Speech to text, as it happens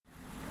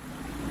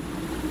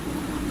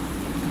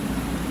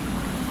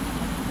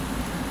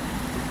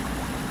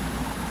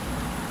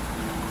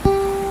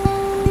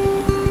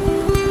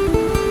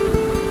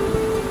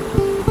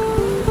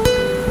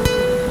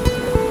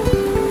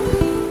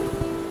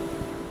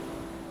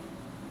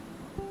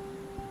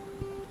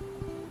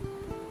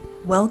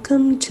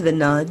Welcome to The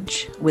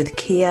Nudge with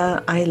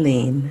Kia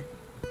Eileen.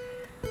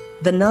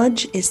 The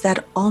nudge is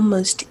that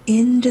almost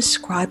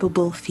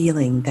indescribable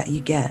feeling that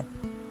you get.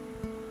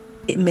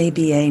 It may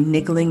be a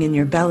niggling in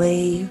your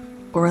belly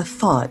or a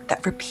thought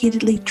that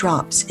repeatedly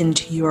drops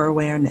into your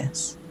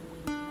awareness.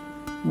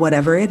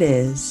 Whatever it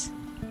is,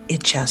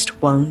 it just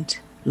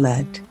won't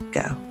let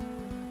go.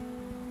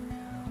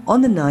 On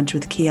The Nudge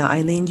with Kia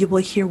Eileen, you will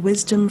hear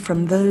wisdom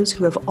from those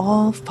who have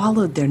all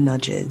followed their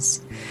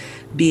nudges,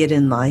 be it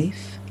in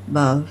life,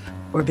 love,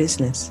 or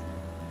business.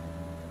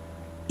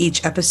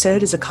 Each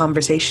episode is a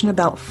conversation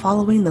about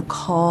following the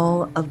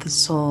call of the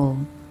soul.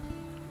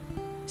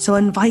 So I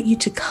invite you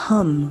to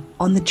come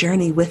on the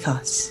journey with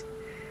us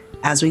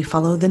as we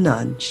follow the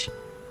nudge,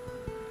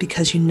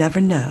 because you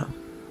never know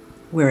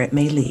where it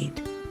may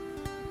lead.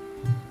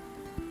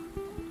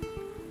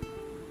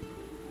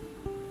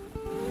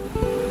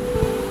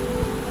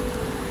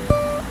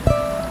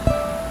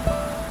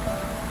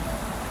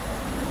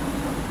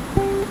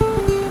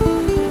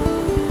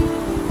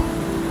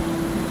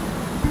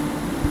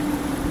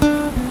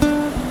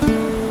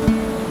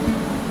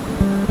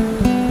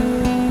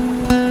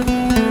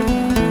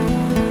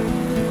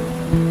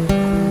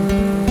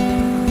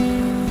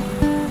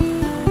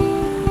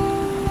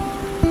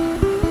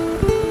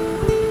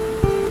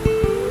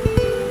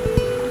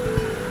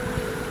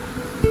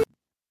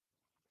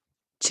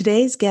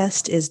 Today's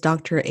guest is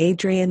Dr.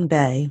 Adrienne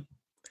Bey.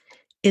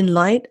 In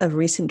light of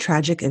recent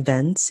tragic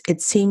events,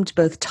 it seemed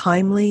both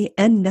timely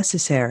and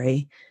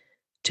necessary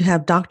to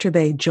have Dr.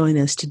 Bey join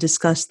us to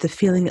discuss the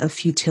feeling of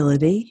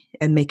futility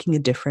and making a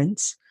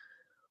difference,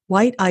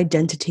 white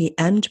identity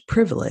and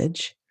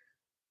privilege,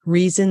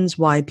 reasons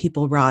why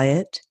people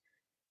riot,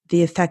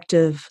 the effect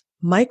of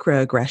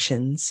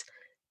microaggressions,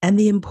 and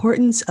the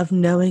importance of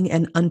knowing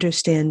and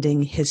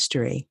understanding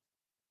history.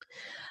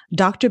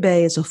 Dr.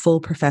 Bey is a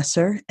full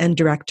professor and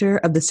director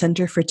of the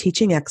Center for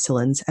Teaching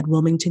Excellence at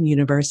Wilmington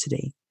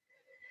University.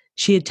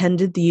 She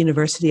attended the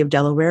University of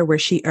Delaware, where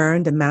she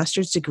earned a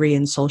master's degree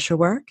in social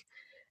work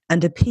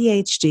and a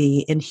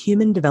PhD in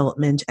human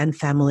development and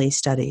family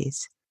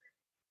studies.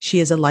 She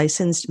is a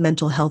licensed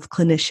mental health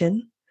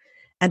clinician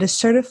and a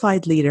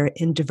certified leader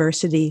in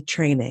diversity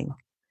training.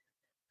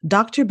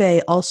 Dr.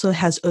 Bey also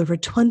has over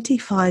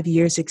 25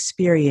 years'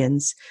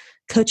 experience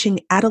coaching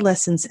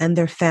adolescents and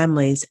their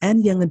families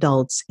and young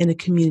adults in a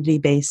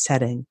community-based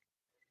setting.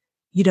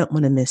 You don't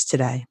want to miss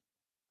today.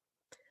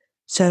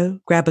 So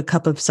grab a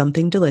cup of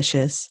something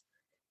delicious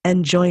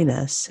and join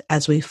us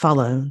as we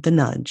follow the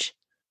nudge,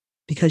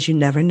 because you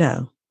never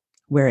know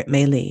where it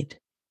may lead.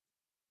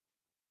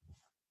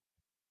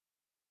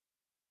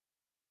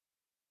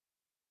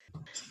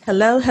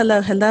 Hello,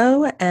 hello,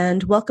 hello,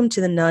 and welcome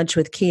to The Nudge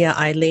with Kia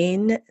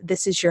Eileen.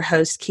 This is your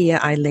host, Kia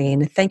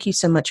Eileen. Thank you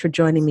so much for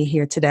joining me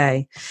here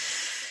today.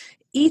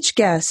 Each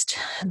guest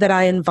that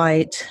I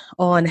invite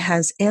on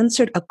has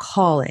answered a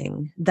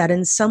calling that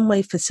in some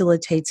way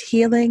facilitates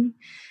healing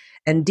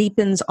and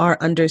deepens our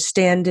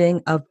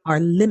understanding of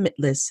our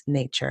limitless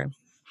nature.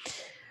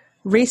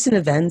 Recent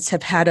events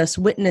have had us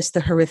witness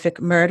the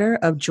horrific murder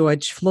of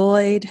George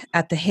Floyd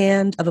at the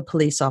hand of a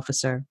police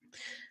officer.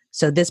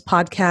 So this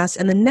podcast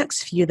and the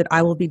next few that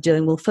I will be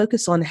doing will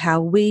focus on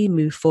how we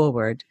move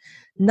forward,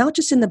 not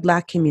just in the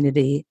Black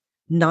community,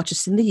 not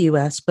just in the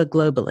U.S., but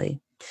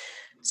globally.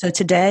 So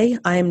today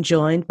I am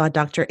joined by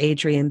Dr.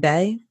 Adrienne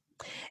Bey.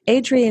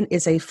 Adrienne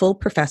is a full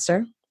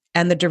professor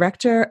and the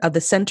director of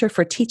the Center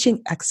for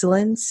Teaching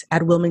Excellence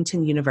at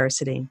Wilmington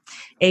University.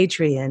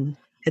 Adrienne,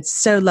 it's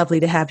so lovely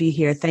to have you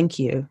here. Thank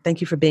you.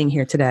 Thank you for being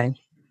here today.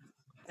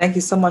 Thank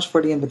you so much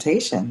for the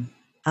invitation.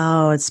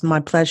 Oh, it's my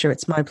pleasure.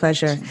 It's my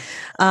pleasure.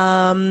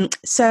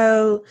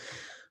 So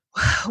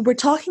we're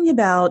talking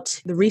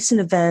about the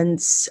recent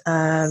events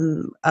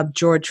of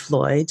George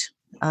Floyd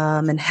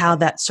and how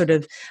that sort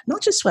of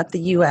not just swept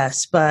the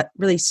U.S., but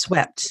really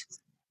swept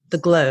the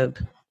globe.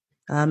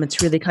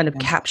 It's really kind of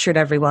captured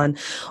everyone.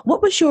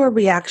 What was your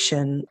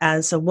reaction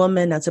as a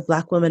woman, as a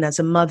Black woman, as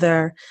a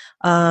mother,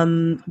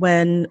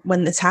 when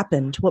this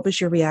happened? What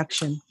was your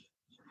reaction?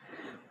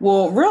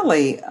 Well,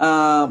 really,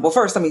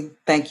 first, let me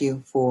thank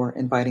you for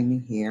inviting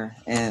me here.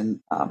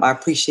 And I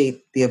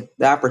appreciate the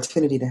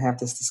opportunity to have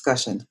this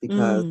discussion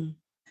because,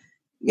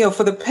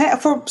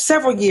 for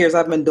several years,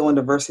 I've been doing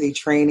diversity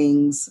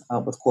trainings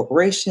with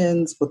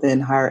corporations,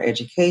 within higher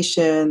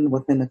education,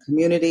 within the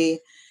community.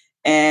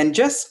 And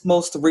just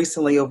most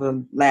recently, over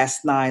the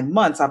last 9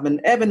 months, I've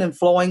been ebbing and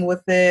flowing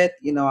with it.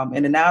 I'm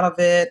in and out of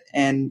it.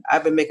 And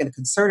I've been making a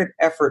concerted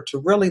effort to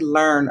really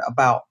learn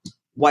about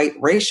white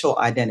racial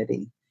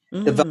identity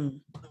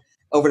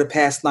over the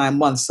past 9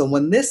 months. So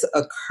when this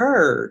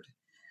occurred,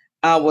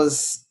 I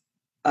was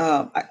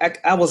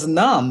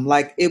numb.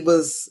 Like it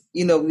was,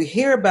 we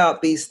hear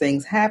about these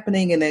things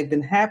happening and they've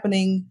been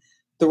happening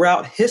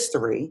throughout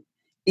history.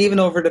 Even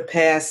over the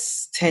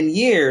past 10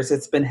 years,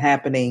 it's been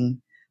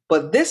happening.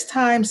 But this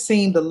time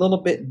seemed a little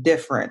bit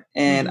different.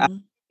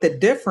 And the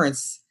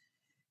difference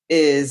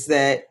is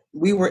that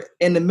we were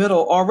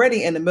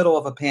already in the middle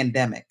of a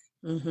pandemic.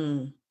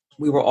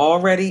 We were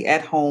already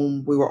at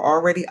home. We were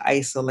already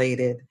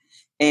isolated.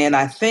 And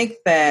I think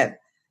that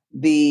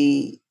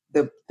the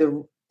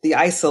the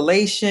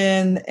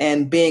isolation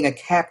and being a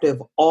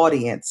captive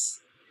audience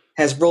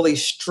has really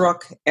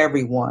struck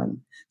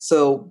everyone.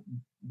 So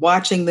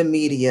watching the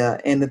media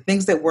and the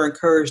things that we're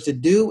encouraged to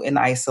do in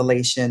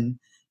isolation,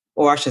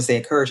 or I shouldn't say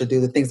encouraged to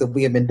do, the things that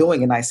we have been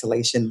doing in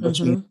isolation,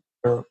 which means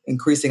we're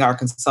increasing our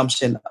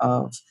consumption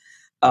of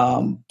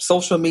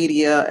social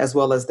media as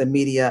well as the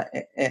media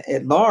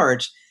at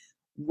large.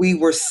 We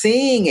were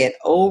seeing it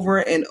over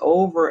and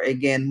over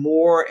again,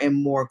 more and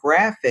more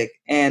graphic.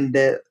 And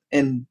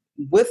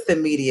with the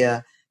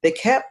media, they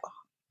kept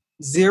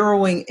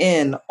zeroing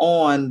in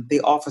on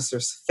the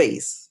officer's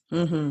face.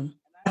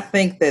 I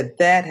think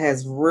that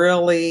has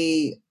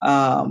really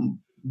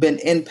been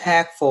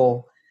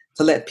impactful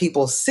to let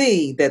people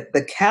see that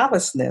the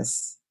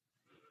callousness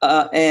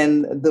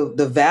and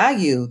the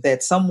value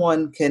that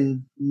someone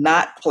can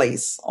not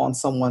place on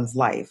someone's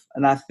life.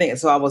 And I think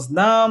so. I was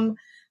numb.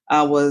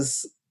 I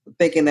was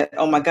thinking that,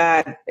 oh my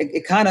God,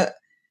 it kind of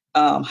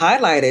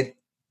highlighted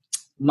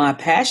my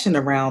passion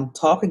around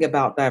talking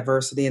about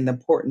diversity and the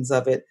importance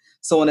of it.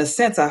 So in a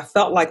sense, I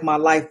felt like my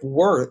life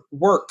work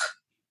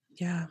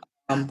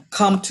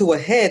come to a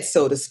head,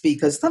 so to speak.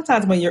 Because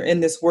sometimes when you're in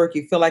this work,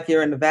 you feel like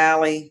you're in the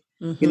valley.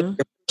 You know,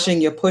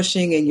 you're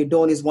pushing, and you're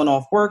doing these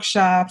one-off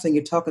workshops, and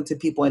you're talking to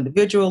people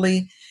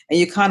individually, and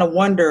you kind of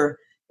wonder,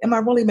 am I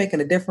really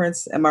making a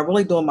difference? Am I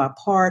really doing my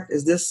part?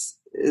 Is this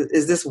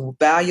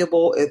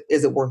valuable?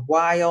 Is it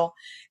worthwhile?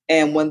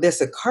 And when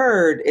this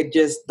occurred, it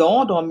just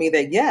dawned on me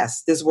that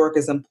yes, this work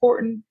is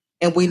important,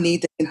 and we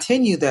need to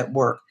continue that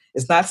work.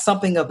 It's not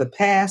something of the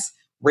past.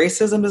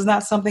 Racism is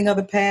not something of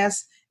the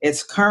past.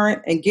 It's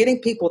current, and getting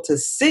people to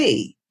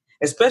see,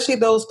 especially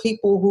those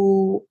people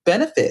who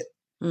benefit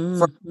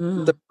from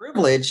the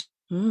privilege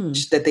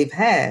that they've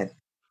had,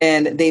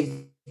 and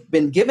they've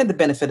been given the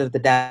benefit of the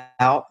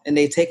doubt, and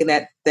they've taken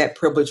that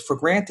privilege for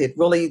granted,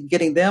 really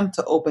getting them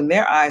to open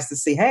their eyes to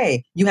see,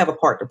 hey, you have a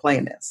part to play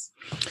in this.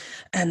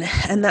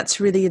 And that's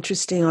really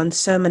interesting on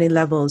so many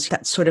levels,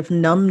 that sort of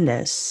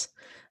numbness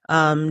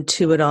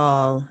to it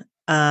all.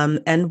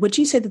 And would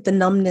you say that the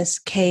numbness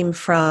came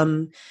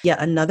from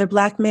another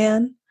Black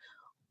man,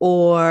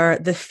 or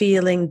the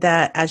feeling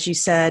that, as you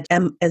said,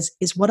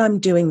 is what I'm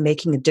doing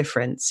making a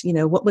difference? You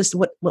know, what was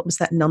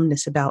that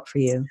numbness about for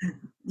you?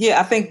 Yeah,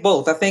 I think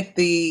both. I think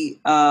the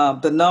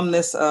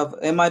numbness of,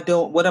 am I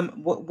doing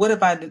what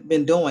have I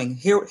been doing?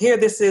 Here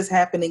this is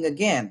happening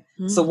again.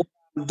 So what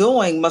I'm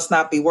doing must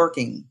not be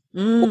working.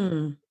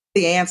 What's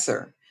the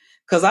answer?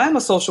 Because I'm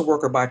a social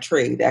worker by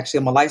trade.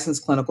 Actually, I'm a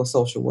licensed clinical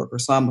social worker.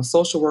 So I'm a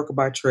social worker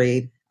by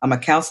trade. I'm a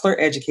counselor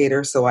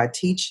educator. So I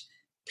teach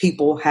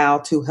people how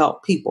to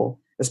help people,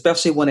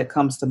 especially when it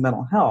comes to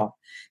mental health.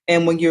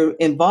 And when you're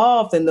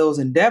involved in those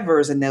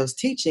endeavors and those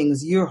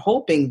teachings, you're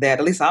hoping that,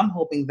 at least I'm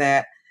hoping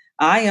that,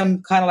 I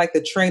am kind of like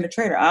the trainer.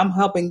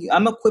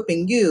 I'm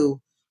equipping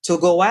you to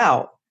go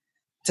out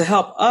to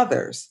help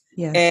others.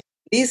 Yes. And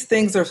these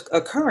things are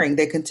occurring.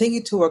 They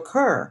continue to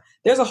occur.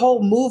 There's a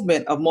whole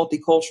movement of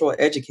multicultural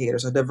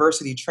educators or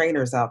diversity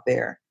trainers out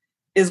there.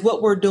 Is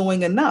what we're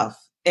doing enough?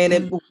 And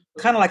it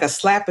kind of like a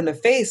slap in the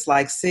face,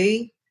 like,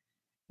 see,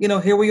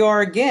 here we are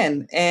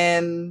again.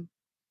 And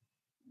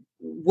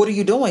what are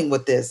you doing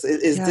with this?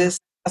 Is this?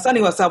 So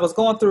anyway, so I was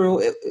going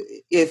through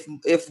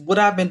if what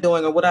I've been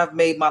doing or what I've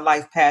made my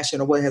life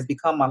passion or what has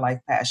become my life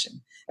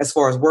passion as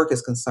far as work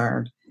is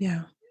concerned.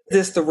 Yeah. Is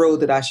this the road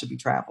that I should be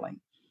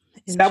traveling?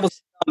 So that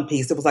was one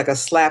piece. It was like a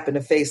slap in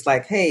the face,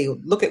 like, hey,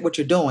 look at what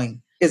you're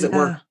doing. Is it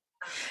working?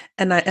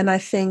 And I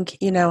think,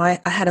 I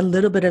had a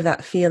little bit of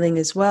that feeling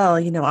as well.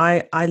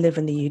 I live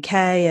in the UK,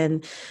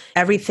 and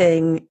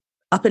everything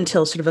up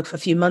until sort of a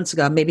few months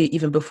ago, maybe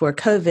even before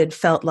COVID,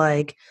 felt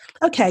like,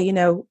 okay,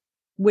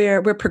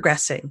 we're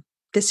progressing.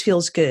 This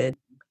feels good.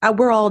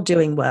 We're all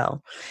doing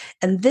well.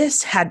 And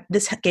this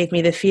gave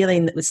me the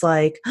feeling that was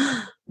like,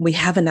 we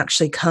haven't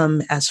actually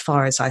come as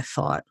far as I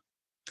thought.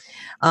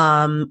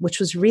 Which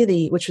was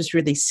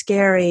really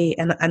scary.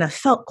 And I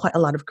felt quite a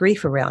lot of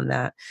grief around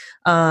that.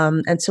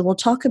 And so we'll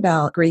talk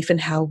about grief and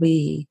how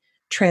we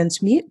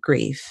transmute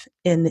grief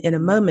in a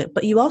moment.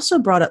 But you also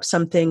brought up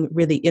something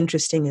really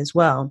interesting as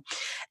well.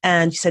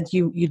 And you said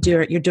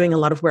you're doing a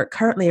lot of work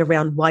currently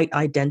around white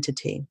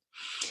identity.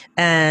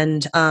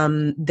 And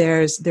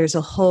there's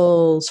a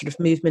whole sort of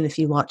movement, if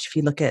you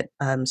look at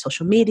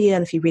social media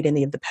and if you read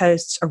any of the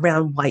posts,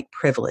 around white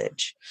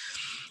privilege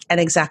and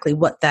exactly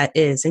what that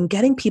is, and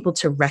getting people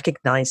to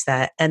recognize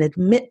that and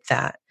admit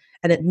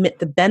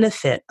the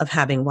benefit of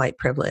having white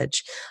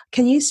privilege.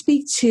 Can you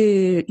speak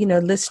to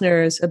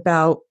listeners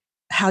about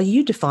how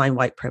you define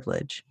white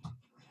privilege?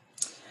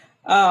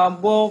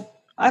 Well,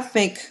 I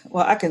think,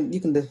 you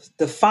can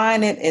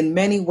define it in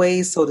many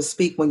ways, so to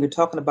speak, when you're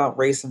talking about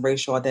race and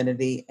racial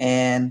identity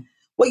and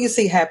what you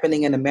see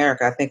happening in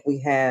America. I think we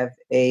have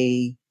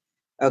a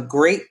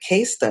great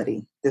case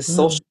study, this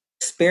social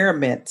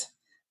experiment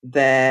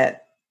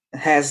that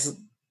has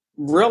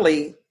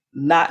really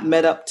not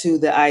met up to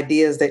the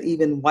ideas that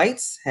even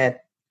whites had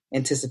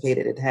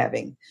anticipated it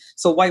having.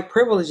 So white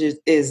privilege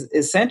is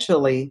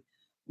essentially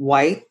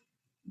white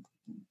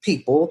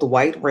people, the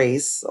white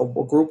race, a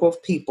group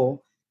of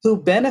people who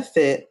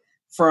benefit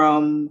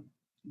from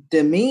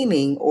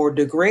demeaning or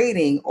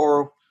degrading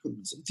or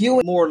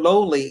viewing more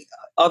lowly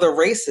other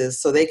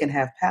races so they can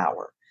have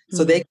power,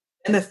 so they can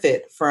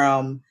benefit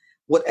from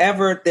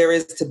whatever there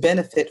is to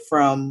benefit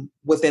from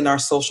within our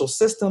social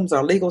systems,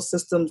 our legal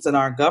systems, and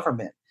our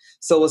government.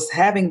 So it's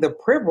having the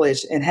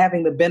privilege and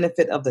having the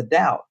benefit of the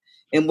doubt,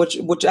 and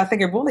which I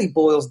think it really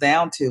boils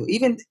down to.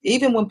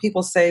 Even when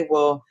people say,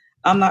 "Well,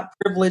 I'm not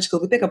privileged,"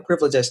 because we think of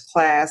privilege as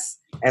class,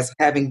 as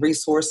having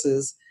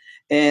resources,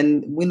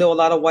 and we know a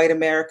lot of white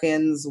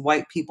Americans,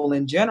 white people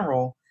in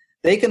general,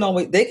 they can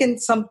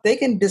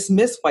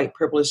dismiss white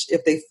privilege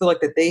if they feel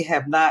like that they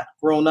have not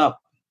grown up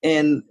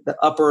in the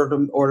upper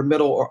or the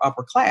middle or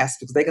upper class,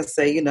 because they can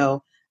say,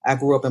 I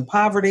grew up in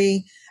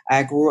poverty.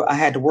 I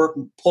had to work,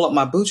 pull up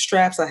my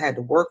bootstraps. I had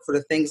to work for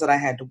the things that I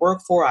had to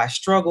work for. I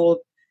struggled,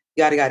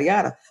 yada, yada,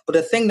 yada. But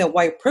the thing that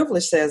white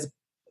privilege says,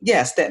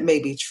 yes, that may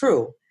be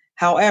true.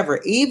 However,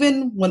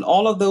 even when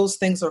all of those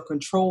things are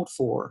controlled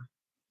for,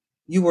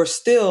 you are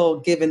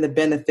still given the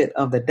benefit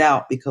of the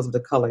doubt because of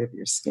the color of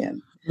your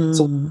skin.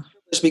 So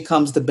privilege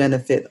becomes the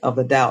benefit of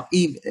the doubt,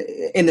 even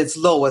in its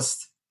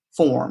lowest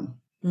form.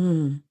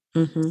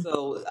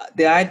 So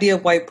the idea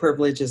of white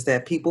privilege is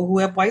that people who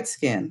have white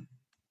skin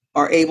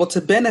are able to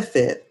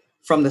benefit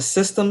from the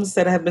systems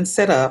that have been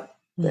set up,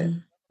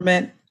 the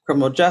government,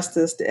 criminal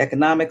justice, the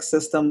economic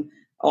system,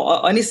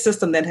 or any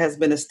system that has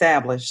been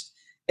established,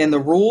 and the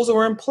rules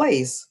are in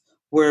place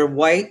where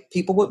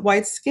people with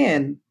white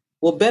skin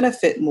will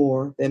benefit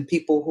more than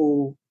people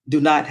who do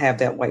not have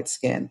that white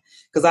skin.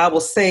 Because I will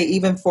say,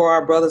 even for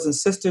our brothers and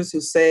sisters who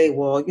say,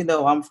 well,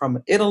 I'm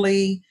from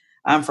Italy,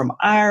 I'm from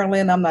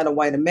Ireland, I'm not a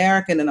white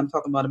American, and I'm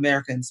talking about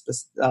Americans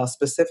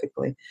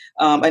specifically.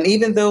 And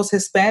even those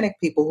Hispanic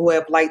people who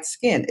have light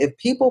skin, if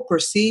people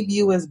perceive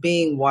you as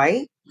being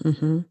white,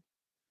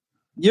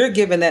 you're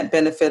given that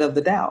benefit of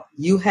the doubt.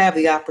 You have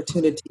the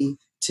opportunity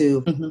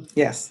to,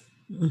 yes,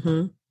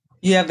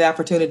 you have the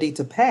opportunity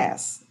to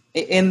pass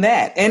in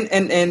that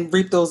and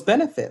reap those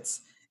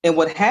benefits. And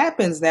what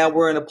happens now,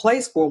 we're in a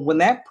place where when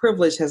that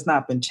privilege has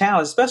not been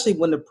challenged, especially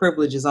when the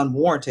privilege is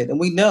unwarranted, and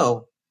we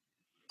know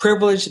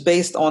privilege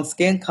based on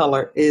skin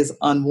color is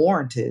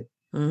unwarranted.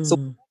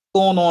 So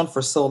going on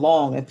for so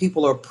long and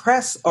people are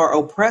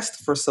oppressed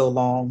for so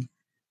long,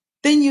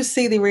 then you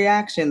see the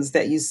reactions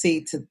that you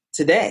see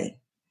today.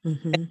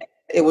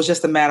 It was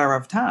just a matter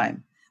of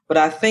time. But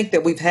I think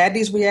that we've had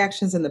these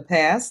reactions in the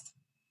past,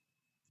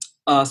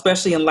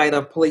 especially in light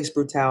of police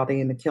brutality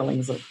and the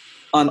killings of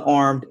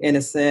unarmed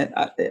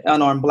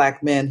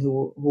Black men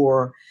who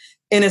are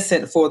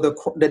innocent for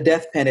the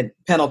death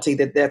penalty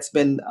that's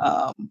been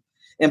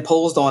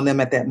imposed on them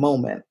at that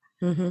moment.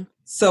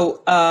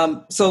 So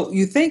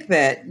you think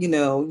that,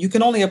 you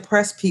can only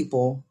oppress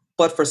people,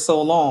 but for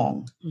so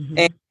long.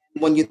 And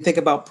when you think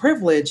about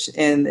privilege,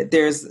 and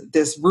there's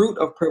this root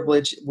of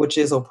privilege, which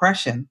is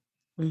oppression.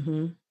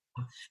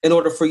 In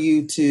order for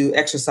you to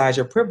exercise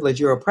your privilege,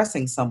 you're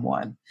oppressing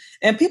someone.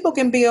 And people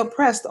can be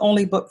oppressed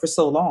only but for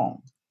so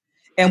long.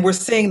 And we're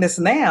seeing this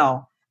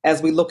now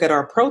as we look at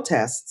our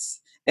protests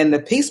and the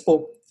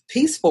peaceful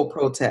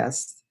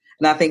protests.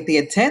 And I think the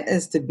intent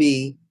is to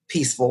be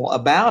peaceful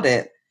about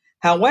it.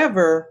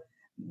 However,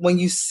 when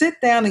you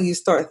sit down and you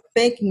start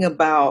thinking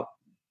about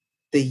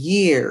the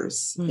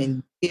years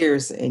and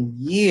years and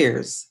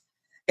years,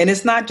 and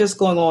it's not just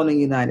going on in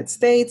the United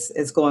States,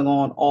 it's going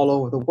on all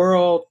over the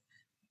world.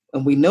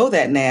 And we know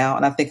that now,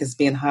 and I think it's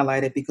being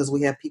highlighted because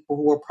we have people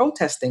who are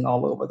protesting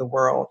all over the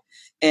world,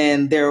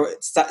 and they're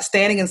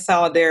standing in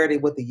solidarity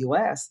with the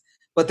U.S.,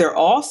 but they're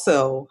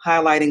also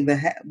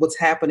highlighting what's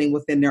happening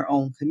within their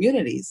own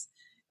communities.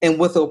 And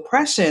with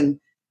oppression,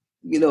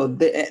 no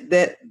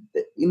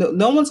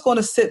one's going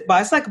to sit by.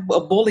 It's like a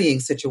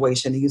bullying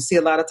situation. You see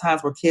a lot of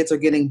times where kids are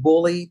getting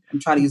bullied. I'm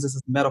trying to use this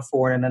as a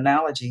metaphor and an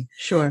analogy.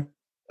 Sure.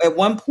 At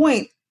one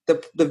point,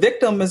 the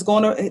victim is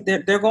going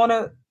to, they're going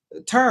to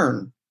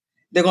turn.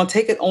 They're going to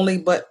take it only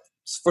but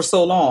for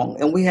so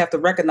long. And we have to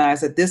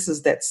recognize that this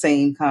is that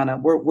same kind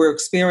of, we're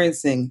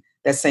experiencing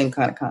that same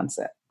kind of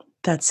concept.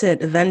 That's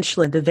it.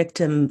 Eventually the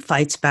victim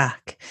fights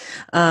back.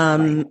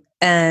 Right.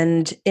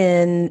 And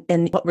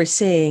in what we're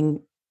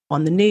seeing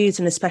on the news,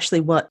 and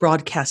especially what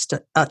broadcast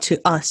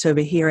to us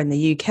over here in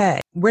the UK,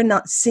 we're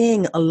not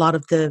seeing a lot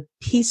of the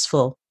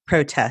peaceful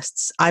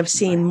protests. I've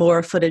seen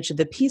more footage of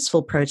the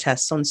peaceful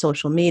protests on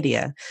social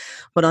media,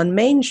 but on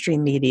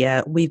mainstream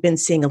media, we've been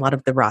seeing a lot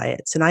of the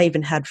riots. And I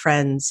even had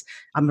friends,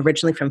 I'm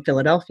originally from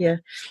Philadelphia,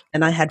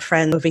 and I had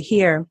friends over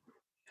here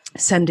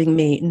sending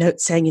me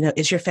notes saying,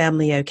 is your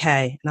family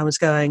okay? And I was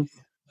going,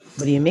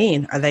 what do you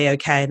mean? Are they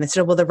okay? And they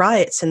said, well, the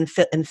riots in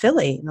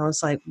Philly. And I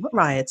was like, what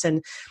riots?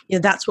 And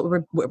that's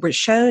what we're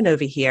shown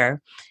over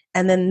here.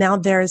 And then now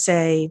there's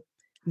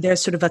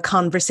sort of a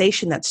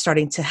conversation that's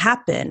starting to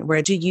happen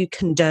where do you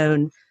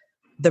condone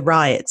the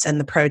riots and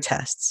the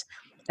protests?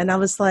 And I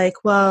was like,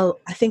 well,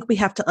 I think we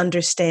have to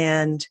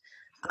understand.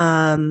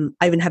 I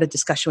even had a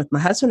discussion with my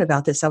husband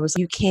about this. I was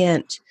like, you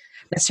can't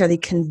necessarily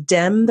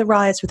condemn the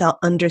riots without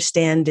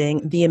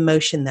understanding the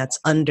emotion that's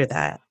under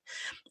that.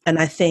 And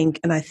I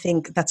think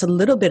that's a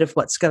little bit of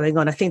what's going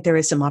on. I think there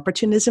is some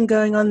opportunism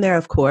going on there,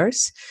 of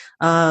course,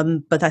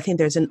 but I think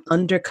there's an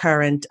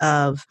undercurrent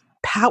of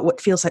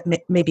what feels like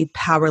maybe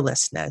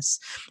powerlessness.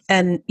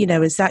 And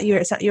is that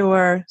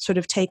your sort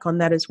of take on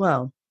that as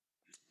well?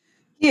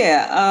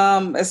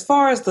 Yeah. As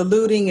far as the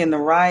looting and the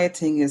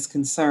rioting is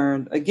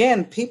concerned,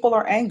 again, people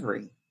are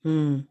angry.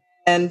 Mm.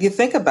 And you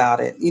think about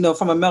it,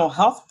 from a mental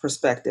health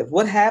perspective,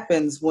 what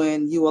happens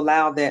when you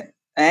allow that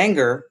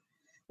anger?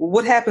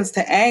 What happens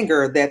to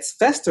anger that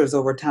festers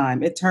over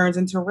time? It turns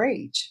into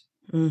rage.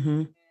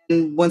 Mm-hmm.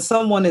 And when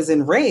someone is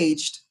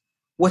enraged,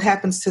 what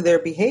happens to their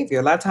behavior?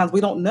 A lot of times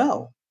we don't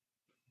know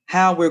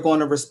how we're going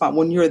to respond.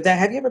 When you're that,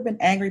 have you ever been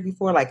angry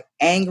before? Like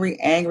angry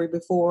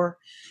before?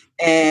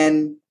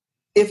 And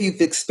if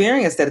you've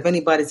experienced that, if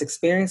anybody's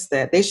experienced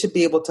that, they should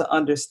be able to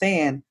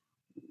understand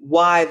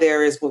why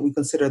there is what we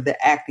consider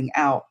the acting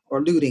out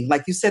or looting.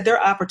 Like you said, there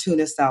are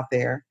opportunists out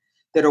there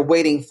that are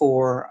waiting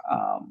for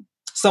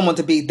someone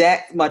to be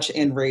that much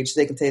enraged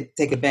they can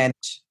take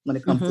advantage when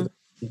it comes to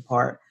the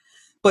part.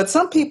 But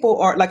some people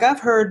are, like I've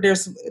heard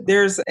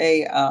there's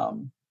a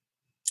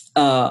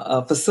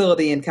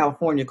facility in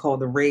California called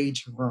the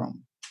Rage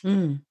Room.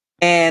 Mm.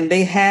 And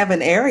they have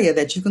an area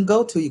that you can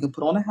go to. You can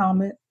put on a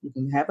helmet, you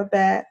can have a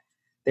bat.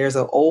 There's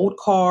old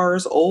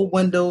cars, old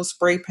windows,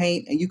 spray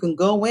paint, and you can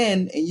go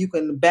in and you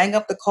can bang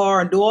up the car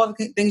and do all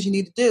the things you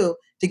need to do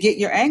to get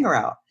your anger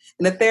out.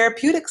 In a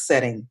therapeutic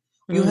setting,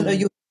 you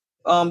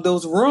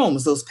those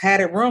rooms, those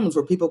padded rooms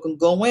where people can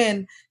go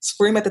in,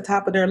 scream at the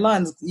top of their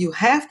lungs. You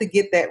have to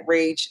get that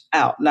rage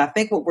out. And I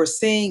think what we're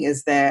seeing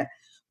is that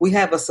we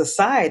have a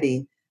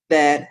society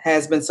that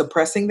has been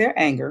suppressing their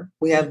anger.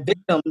 We have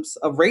victims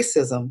of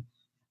racism,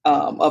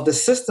 of the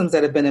systems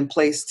that have been in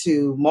place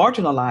to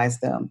marginalize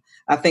them.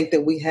 I think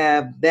that we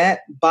have that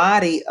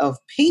body of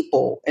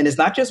people, and it's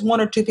not just one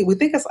or two people. We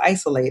think it's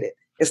isolated.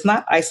 It's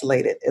not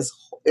isolated.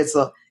 It's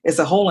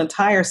a whole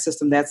entire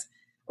system that's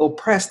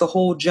oppressed a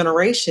whole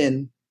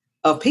generation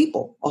of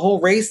people, a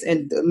whole race,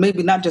 and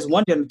maybe not just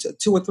one,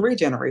 two or three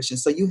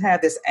generations. So you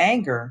have this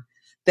anger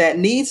that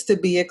needs to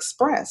be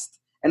expressed.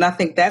 And I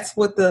think that's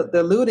what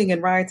the looting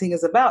and rioting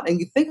is about. And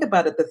you think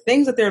about it, the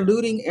things that they're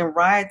looting and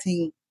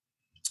rioting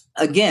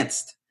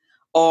against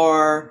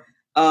are,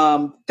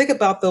 think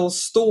about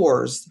those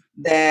stores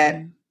that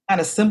kind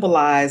of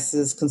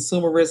symbolizes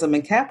consumerism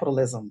and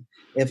capitalism.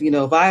 If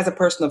I as a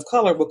person of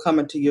color would come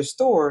into your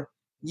store,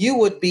 you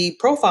would be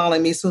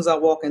profiling me as soon as I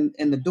walk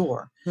in the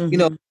door.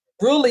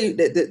 Really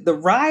the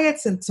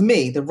riots, and to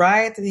me, the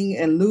rioting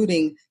and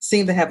looting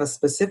seem to have a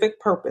specific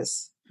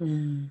purpose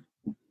in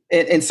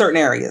certain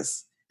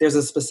areas. There's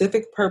a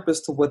specific purpose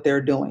to what they're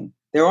doing.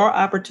 There are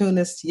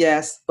opportunists,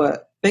 yes,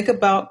 but think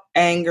about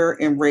anger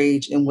and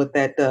rage and what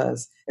that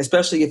does,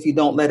 especially if you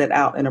don't let it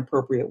out in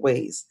appropriate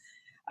ways.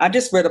 I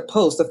just read a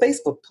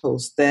Facebook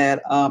post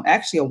that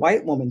actually a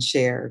white woman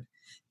shared,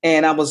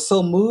 and I was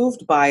so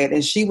moved by it.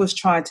 And she was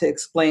trying to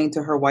explain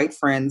to her white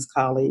friends,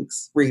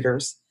 colleagues,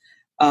 readers,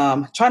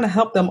 trying to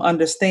help them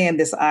understand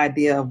this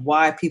idea of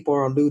why people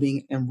are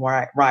looting and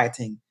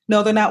rioting.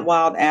 No, they're not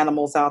wild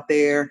animals out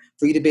there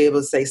for you to be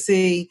able to say,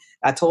 see,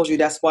 I told you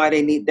that's why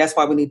we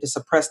need to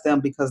suppress them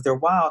because they're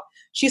wild.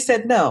 She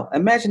said, no,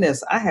 imagine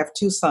this. I have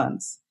two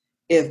sons.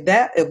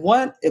 If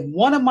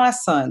one of my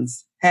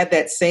sons had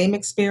that same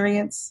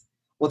experience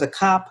with a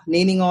cop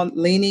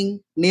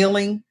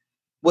kneeling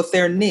with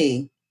their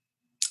knee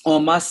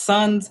on my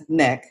son's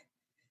neck,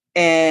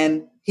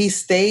 and he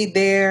stayed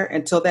there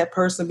until that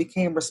person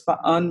became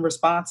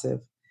unresponsive.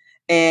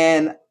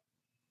 And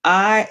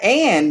I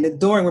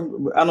don't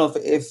know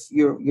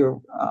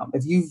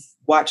if you've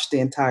watched the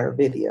entire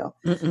video.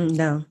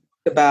 No.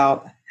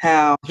 About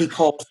how he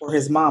called for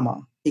his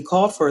mama. He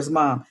called for his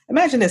mom.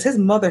 Imagine this: his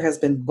mother has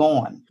been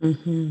gone.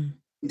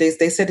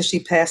 They said that she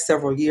passed a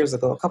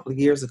couple of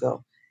years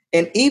ago,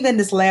 and even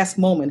this last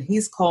moment,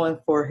 he's calling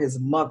for his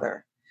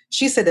mother.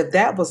 She said, if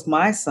that was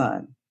my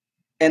son,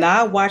 and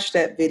I watched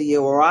that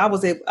video, or I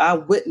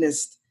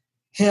witnessed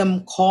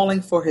him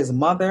calling for his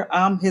mother,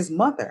 I'm his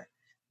mother.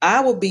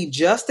 I will be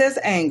just as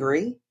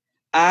angry.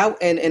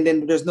 And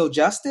then there's no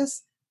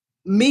justice.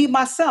 Me,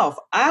 myself,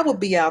 I will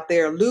be out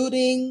there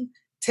looting,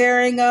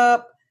 tearing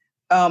up,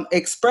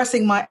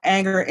 expressing my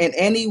anger in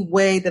any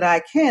way that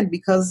I can,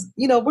 because,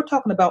 we're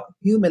talking about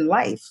human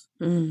life,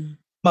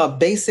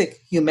 basic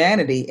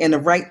humanity and the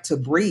right to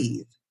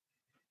breathe.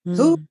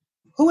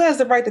 Who has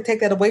the right to take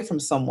that away from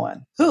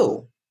someone?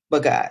 Who?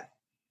 But God.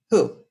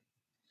 Who?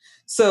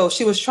 So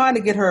she was trying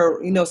to get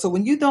her, so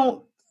when you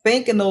don't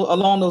think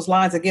along those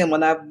lines, again,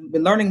 when I've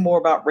been learning more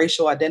about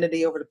racial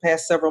identity over the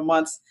past several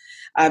months,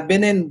 I've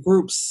been in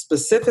groups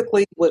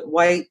specifically with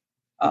white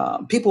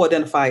people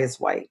identify as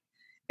white,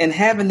 and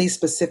having these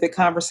specific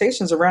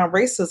conversations around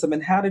racism.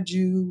 And how did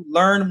you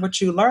learn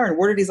what you learned?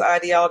 Where did these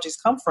ideologies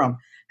come from?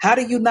 How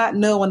do you not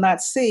know and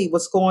not see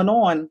what's going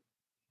on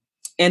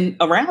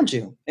around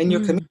you, in your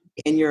community,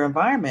 in your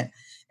environment?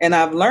 And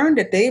I've learned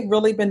that they've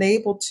really been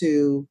able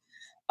to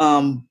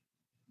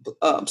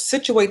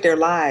situate their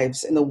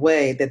lives in a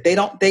way that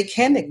they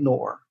can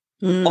ignore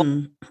all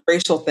Mm.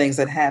 racial things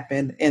that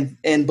happen,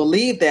 and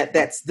believe that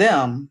that's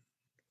them,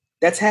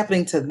 that's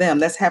happening to them,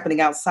 that's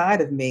happening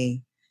outside of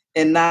me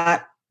and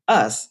not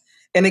us.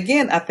 And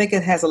again, I think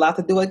it has a lot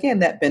to do, again,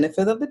 that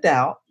benefit of the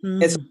doubt.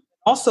 It's Mm.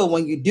 also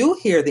when you do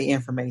hear the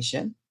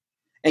information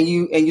and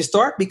you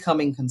start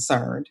becoming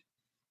concerned,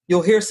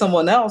 you'll hear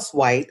someone else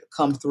white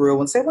come through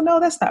and say, well, no,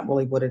 that's not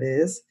really what it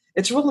is.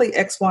 It's really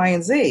X, Y,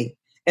 and Z.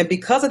 And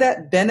because of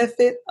that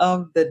benefit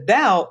of the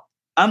doubt,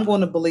 I'm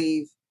going to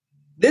believe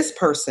this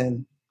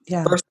person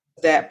versus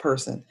that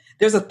person.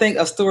 There's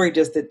a story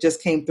that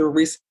just came through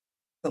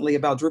recently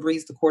about Drew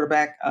Brees, the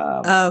quarterback.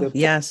 Oh,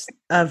 yes.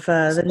 Of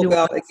the New Spoke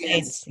out Orleans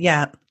against, Saints.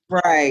 Yeah.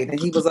 right. And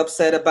he was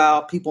upset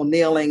about people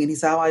kneeling. And he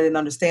said, oh, I didn't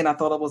understand. I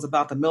thought it was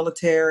about the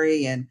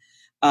military. And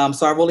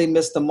so I really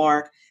missed the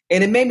mark.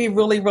 And it made me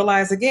really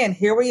realize again,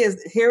 here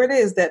it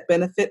is, that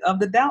benefit of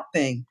the doubt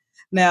thing.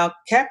 Now,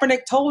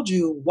 Kaepernick told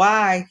you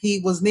why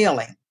he was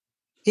kneeling.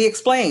 He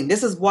explained,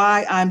 this is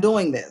why I'm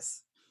doing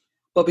this.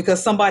 But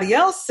because somebody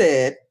else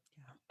said,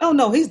 oh,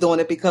 no, he's doing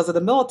it because of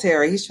the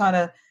military. He's trying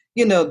to,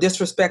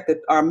 disrespect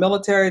our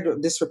military,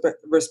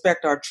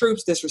 disrespect our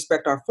troops,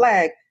 disrespect our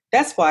flag.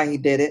 That's why he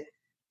did it.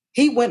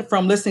 He went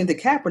from listening to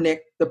Kaepernick,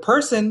 the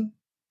person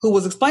who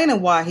was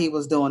explaining why he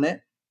was doing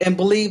it, and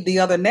believed the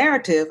other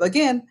narrative,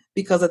 again,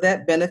 because of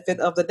that benefit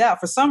of the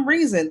doubt. For some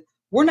reason,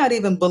 we're not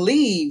even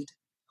believed.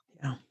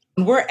 Yeah.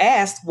 When we're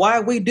asked why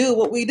we do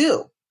what we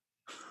do.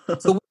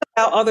 So we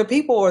allow other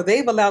people, or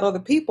they've allowed other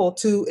people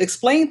to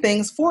explain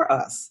things for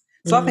us.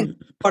 So I think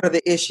part of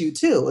the issue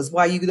too is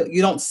why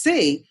you don't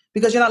see,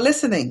 because you're not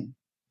listening.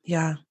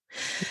 Yeah.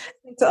 You're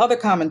listening to other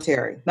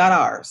commentary, not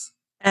ours.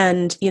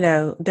 And,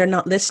 they're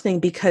not listening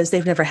because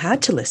they've never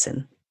had to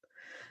listen.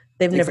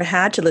 They've never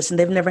had to listen.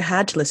 They've never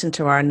had to listen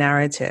to our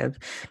narrative.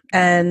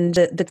 And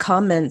the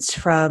comments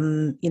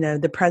from,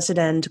 the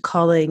president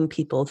calling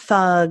people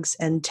thugs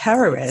and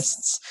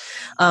terrorists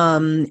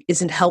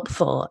isn't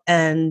helpful.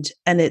 And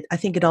I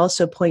think it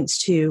also points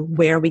to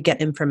where we get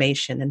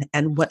information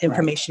and what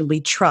information we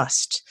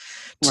trust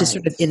to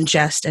sort of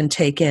ingest and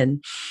take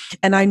in.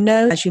 And I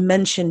know, as you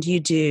mentioned, you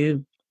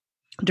do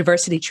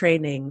diversity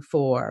training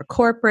for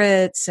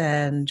corporates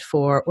and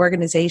for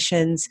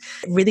organizations.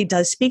 It really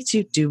does speak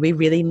to, do we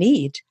really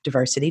need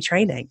diversity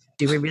training?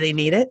 Do we really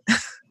need it?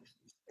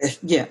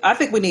 Yeah, I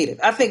think we need it.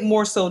 I think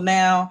more so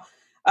now.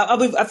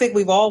 I think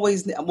we've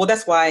always, well,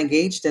 that's why I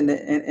engaged in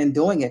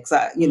doing it.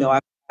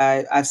 Because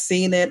I've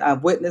seen it,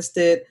 I've witnessed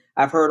it,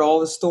 I've heard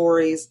all the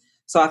stories.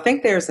 So I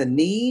think there's a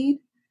need.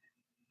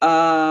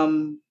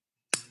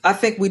 I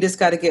think we just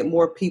got to get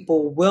more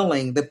people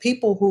willing, the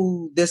people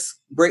who this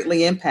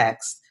greatly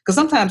impacts. Because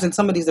sometimes in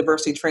some of these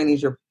diversity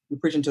trainings, you're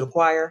preaching to the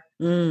choir.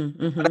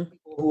 Mm-hmm.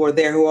 People who are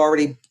there who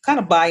already kind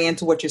of buy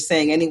into what you're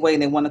saying anyway,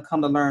 and they want to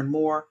come to learn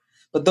more.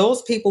 But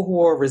those people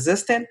who are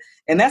resistant,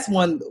 and that's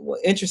one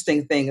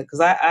interesting thing, because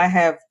I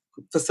have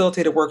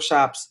facilitated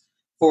workshops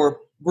for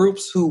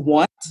groups who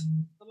want to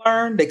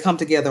learn. They come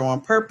together on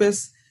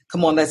purpose.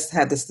 Come on, let's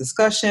have this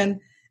discussion.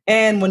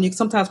 And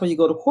sometimes when you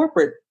go to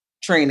corporate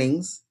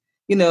trainings,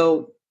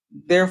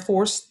 they're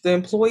forced,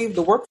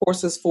 the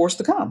workforce is forced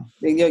to come.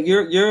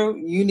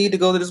 You need to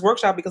go to this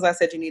workshop because I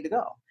said you need to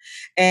go.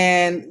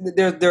 And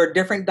there are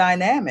different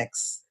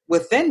dynamics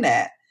within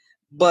that.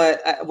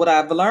 But what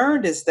I've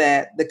learned is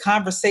that the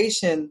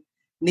conversation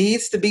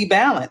needs to be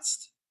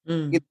balanced.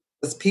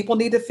 Because people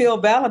need to feel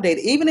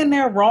validated, even in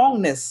their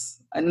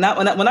wrongness. And not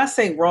when I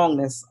say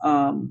wrongness,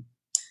 how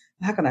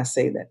can I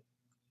say that?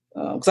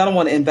 Because I don't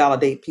want to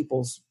invalidate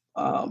people's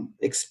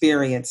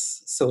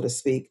experience, so to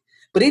speak.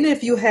 But even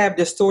if you have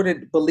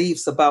distorted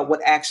beliefs about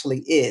what actually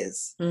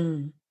is,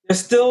 there's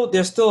still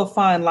a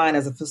fine line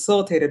as a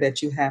facilitator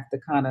that you have to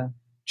kind of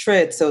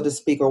tread, so to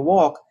speak, or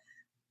walk,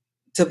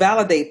 to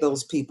validate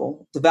those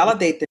people, to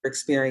validate their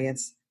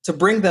experience, to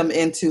bring them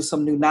into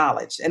some new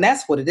knowledge. And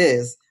that's what it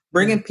is,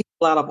 bringing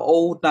people out of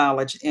old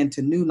knowledge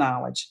into new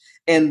knowledge.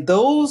 And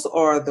those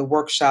are the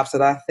workshops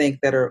that I think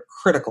that are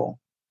critical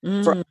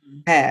for us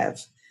to have.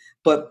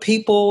 But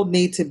people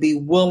need to be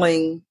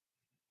willing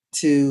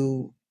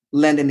to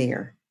lend an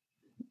ear.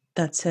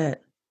 That's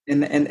it.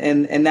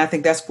 And I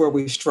think that's where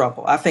we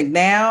struggle. I think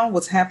now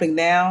what's happening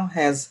now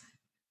has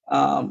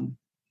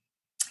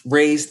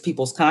raised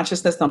people's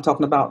consciousness. I'm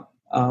talking about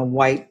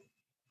white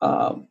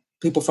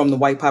people from the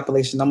white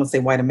population. I'm going to say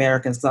white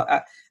Americans.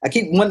 I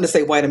keep wanting to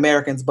say white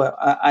Americans, but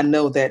I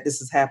know that this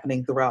is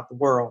happening throughout the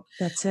world.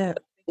 That's it.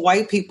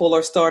 White people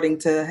are starting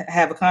to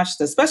have a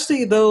consciousness,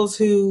 especially those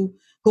who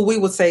we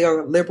would say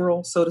are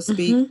liberal, so to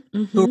speak,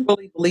 who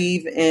really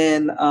believe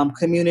in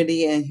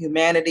community and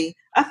humanity.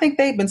 I think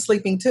they've been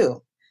sleeping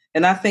too.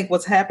 And I think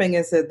what's happening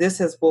is that this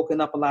has woken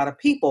up a lot of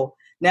people.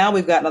 Now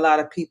we've gotten a lot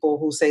of people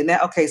who say, now,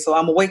 okay, so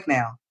I'm awake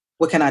now.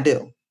 What can I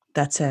do?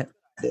 That's it.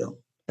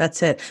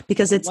 That's it.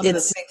 Because it's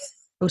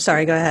oh,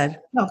 sorry, go ahead.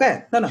 No, go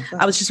ahead. No.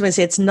 I was just going to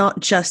say, it's not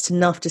just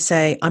enough to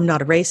say, I'm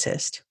not a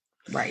racist.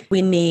 Right.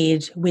 We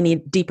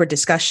need deeper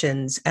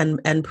discussions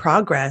and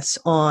progress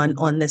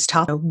on this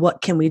topic.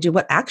 What can we do?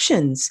 What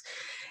actions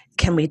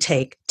can we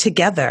take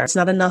together? It's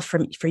not enough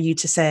for you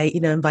to say,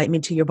 invite me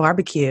to your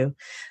barbecue.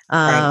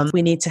 Right.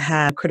 We need to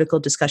have critical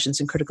discussions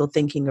and critical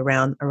thinking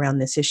around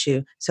this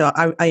issue. So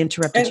I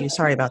interrupted you.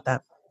 Sorry about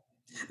that.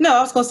 No,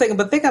 I was going to say,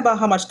 but think about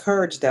how much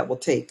courage that will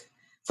take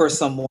for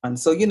someone.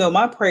 So,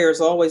 my prayer is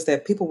always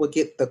that people would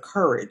get the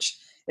courage.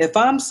 If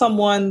I'm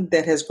someone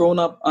that has grown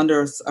up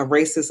under a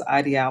racist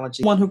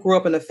ideology, someone who grew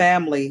up in a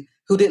family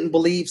who didn't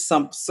believe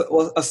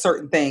a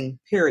certain thing,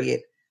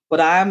 period,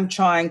 but I'm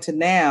trying to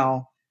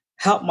now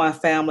help my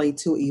family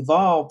to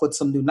evolve with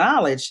some new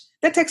knowledge,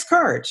 that takes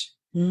courage.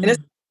 And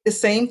it's the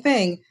same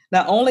thing.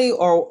 Not only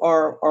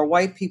are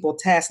white people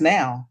tasked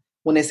now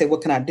when they say,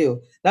 what can I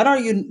do?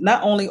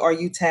 Not only are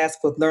you tasked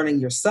with learning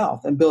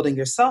yourself and building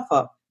yourself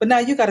up, but now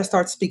you got to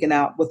start speaking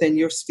out within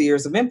your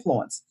spheres of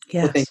influence,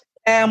 within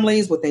your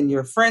families, within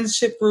your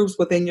friendship groups,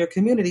 within your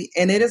community.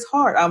 And it is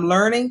hard. I'm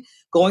learning,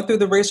 going through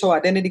the racial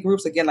identity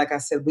groups. Again, like I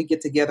said, we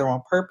get together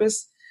on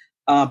purpose,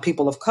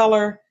 people of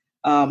color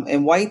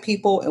and white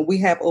people, and we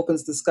have open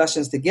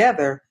discussions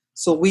together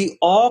so we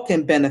all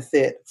can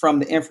benefit from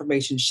the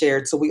information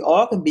shared, so we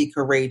all can be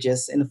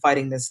courageous in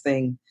fighting this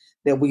thing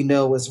that we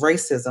know is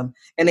racism.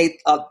 And they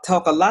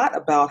talk a lot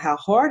about how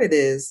hard it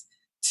is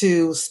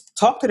to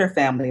talk to their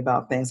family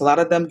about things. A lot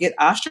of them get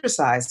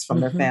ostracized from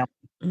their family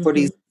for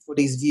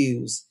these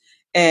views.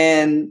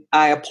 And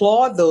I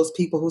applaud those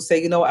people who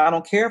say, I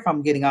don't care if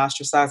I'm getting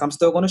ostracized. I'm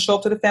still going to show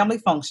up to the family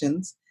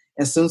functions.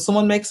 As soon as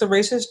someone makes a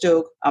racist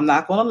joke, I'm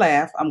not going to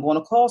laugh. I'm going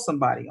to call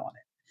somebody on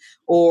it.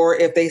 Or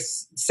if they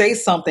say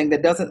something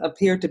that doesn't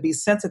appear to be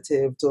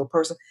sensitive to a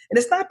person. And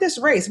it's not just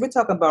race. We're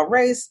talking about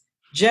race,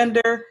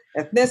 gender,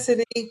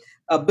 ethnicity,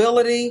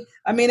 ability.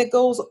 I mean, it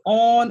goes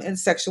on in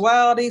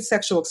sexuality,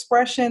 sexual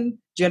expression,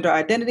 gender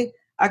identity.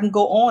 I can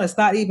go on. It's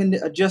not even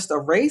just a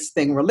race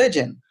thing,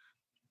 religion.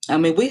 I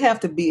mean, we have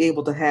to be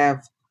able to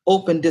have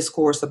open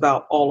discourse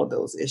about all of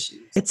those issues.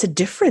 It's a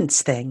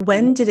difference thing.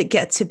 When did it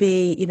get to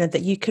be,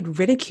 that you could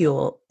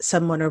ridicule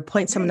someone or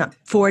point someone up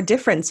for a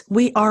difference?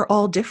 We are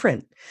all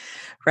different,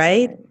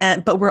 right?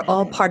 But we're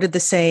all part of the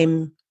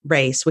same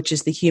race, which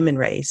is the human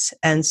race.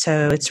 And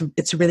so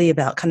it's really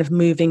about kind of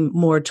moving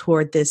more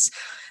toward this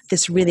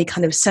really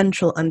kind of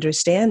central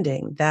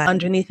understanding that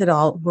underneath it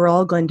all, we're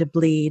all going to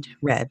bleed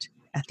red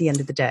at the end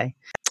of the day.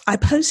 I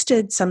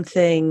posted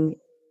something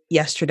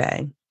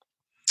yesterday.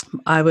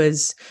 I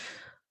was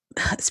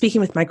speaking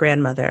with my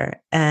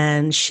grandmother,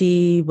 and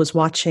she was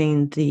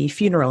watching the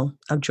funeral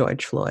of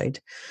George Floyd.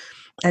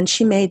 And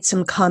she made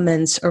some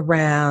comments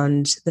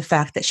around the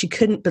fact that she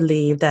couldn't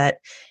believe that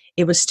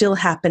it was still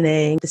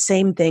happening, the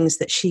same things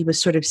that she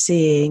was sort of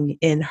seeing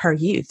in her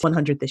youth,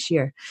 100 this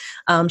year.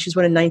 She was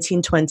born in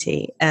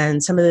 1920,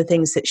 and some of the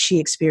things that she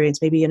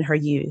experienced maybe in her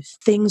youth,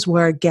 things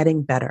were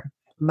getting better.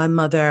 My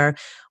mother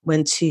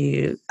went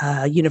to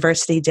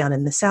university down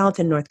in the South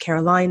in North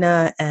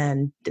Carolina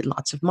and did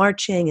lots of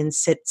marching and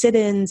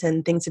sit-ins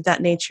and things of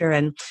that nature.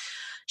 And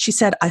she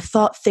said, I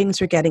thought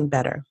things were getting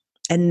better.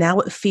 And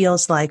now it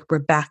feels like we're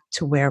back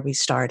to where we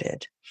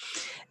started.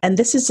 And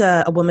this is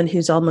a woman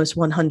who's almost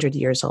 100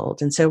 years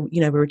old. And so,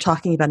 we were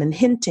talking about and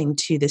hinting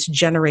to this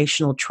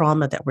generational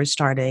trauma that we're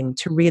starting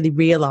to really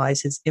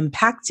realize is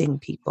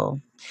impacting people.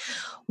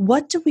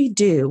 What do we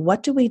do?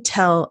 What do we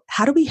tell?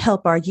 How do we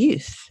help our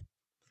youth?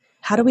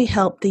 How do we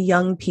help the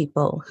young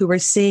people who are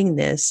seeing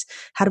this?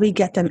 How do we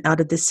get them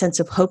out of this sense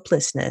of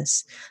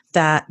hopelessness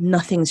that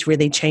nothing's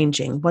really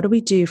changing? What do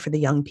we do for the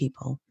young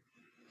people?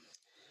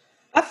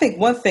 I think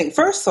one thing,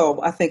 first of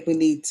all, I think we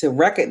need to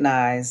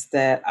recognize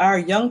that our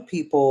young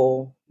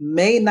people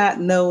may not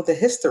know the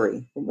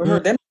history. Remember,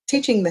 they're not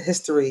teaching the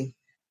history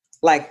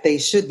like they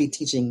should be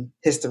teaching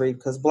history,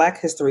 because Black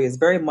history is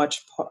very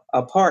much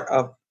a part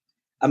of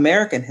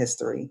American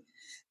history.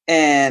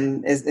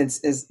 And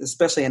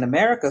especially in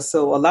America.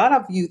 So a lot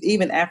of youth,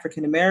 even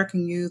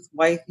African-American youth,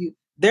 white youth,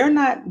 they're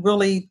not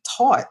really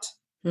taught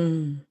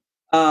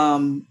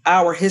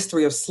our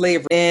history of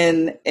slavery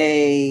in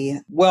a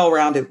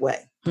well-rounded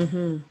way.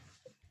 Mm-hmm.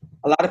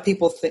 A lot of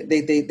people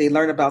they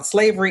learn about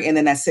slavery and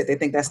then that's it. They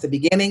think that's the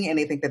beginning and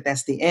they think that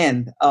that's the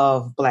end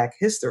of Black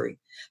history.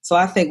 So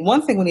I think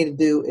one thing we need to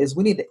do is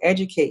we need to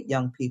educate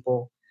young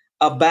people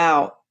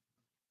about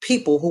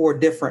people who are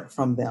different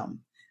from them.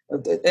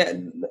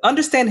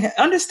 Understand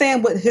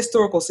what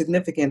historical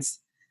significance,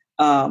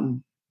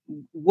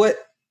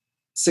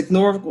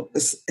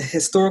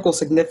 historical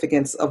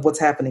significance of what's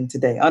happening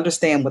today.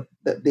 Understand what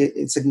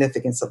the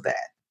significance of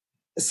that.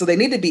 So they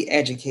need to be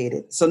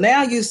educated. So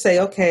now you say,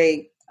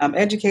 okay, I'm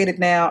educated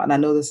now, and I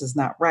know this is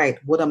not right.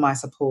 What am I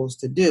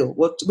supposed to do?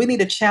 Well, we need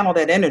to channel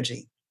that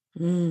energy.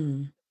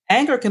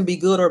 Anger can be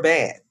good or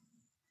bad.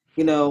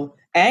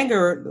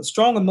 Anger,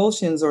 strong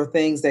emotions are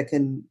things that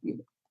can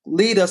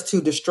lead us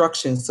to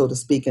destruction, so to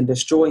speak, and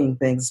destroying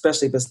things,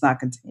 especially if it's not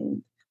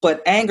contained.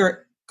 But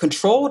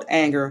controlled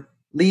anger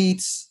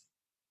leads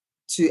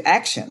to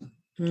action.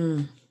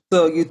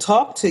 So you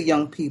talk to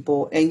young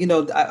people and,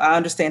 I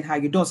understand how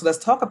you're doing. So let's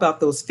talk about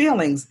those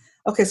feelings.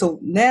 Okay, so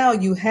now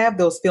you have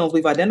those feelings.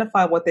 We've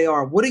identified what they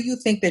are. What do you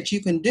think that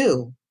you can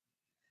do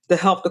to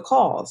help the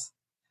cause?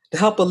 to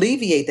help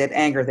alleviate that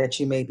anger that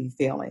you may be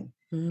feeling,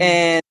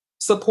 and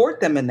support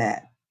them in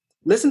that.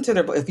 Listen to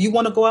their, if you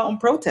want to go out and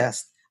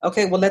protest,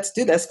 okay, well, let's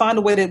do that. Let's find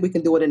a way that we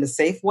can do it in a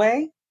safe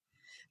way.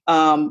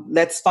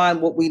 Let's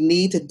find what we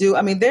need to do.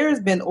 I mean, there's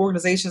been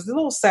organizations,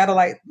 little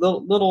satellite,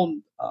 little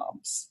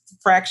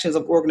fractions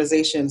of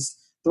organizations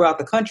throughout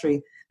the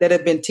country that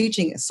have been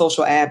teaching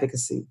social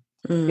advocacy.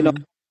 You know,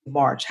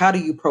 march. How do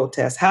you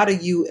protest? How do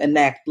you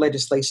enact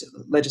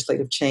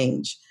legislative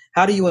change?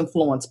 How do you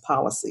influence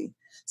policy?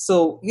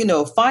 So, you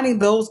know, finding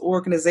those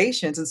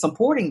organizations and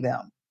supporting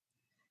them,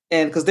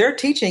 and because they're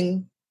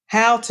teaching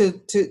how to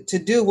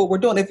do what we're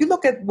doing. If you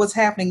look at what's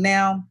happening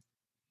now,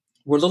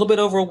 we're a little bit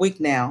over a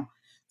week now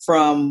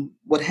from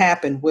what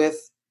happened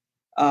with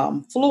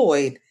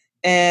Floyd,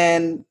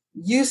 and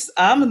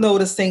I'm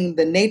noticing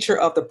the nature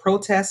of the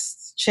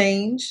protests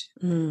change.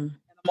 I'm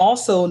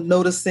also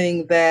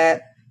noticing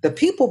that the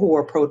people who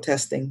are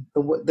protesting,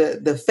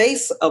 the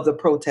face of the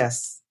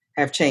protests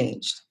have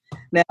changed.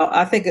 Now,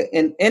 I think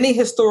in any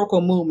historical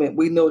movement,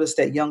 we notice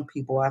that young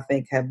people, I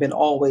think, have been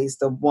always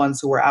the ones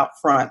who are out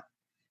front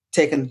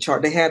taking the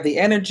charge. They have the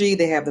energy,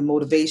 they have the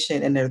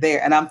motivation, and they're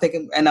there. And I'm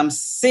thinking, and I'm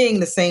seeing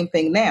the same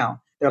thing now.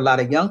 There are a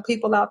lot of young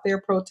people out there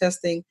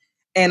protesting.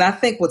 And I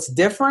think what's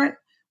different,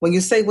 when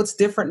you say what's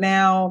different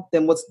now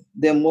than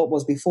what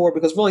was before,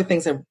 because really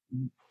things are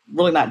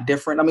really not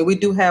different. I mean, we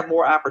do have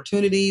more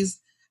opportunities,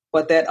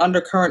 but that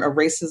undercurrent of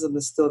racism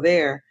is still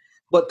there.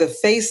 But the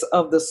face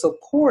of the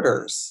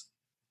supporters,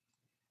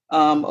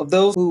 of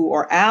those who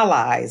are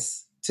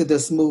allies to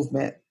this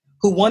movement,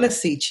 who want to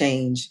see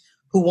change,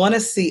 who want to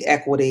see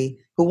equity,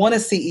 who want to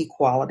see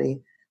equality,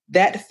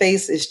 that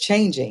face is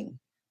changing.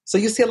 So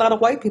you see a lot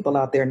of white people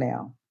out there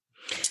now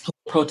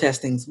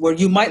protesting, where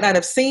you might not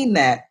have seen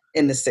that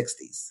in the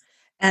 60s.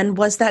 And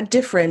was that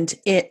different?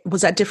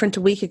 Was that different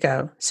a week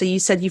ago? So you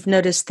said you've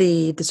noticed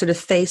the sort of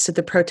face of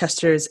the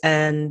protesters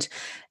and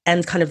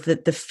kind of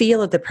the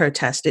feel of the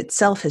protest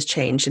itself has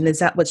changed. And is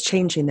that what's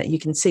changing that you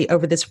can see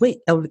over this week,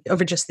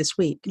 over just this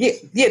week?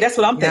 Yeah, that's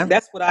what I'm thinking.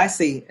 That's what I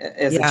see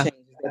as a change.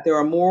 That there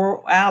are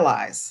more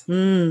allies,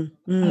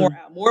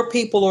 more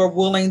people are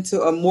willing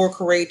to, are more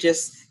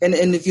courageous. And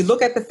if you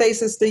look at the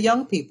faces, the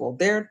young people,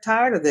 they're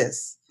tired of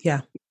this.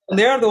 Yeah. And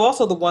they're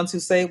also the ones who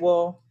say,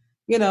 well,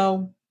 you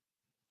know,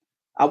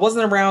 I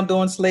wasn't around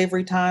during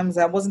slavery times.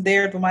 I wasn't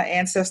there when my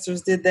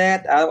ancestors did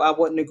that. I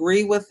wouldn't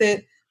agree with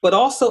it. But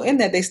also in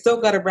that, they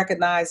still got to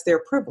recognize their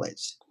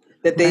privilege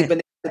that they've been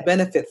able to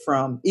benefit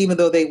from, even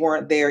though they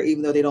weren't there,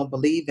 even though they don't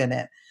believe in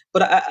it.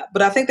 But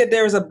I think that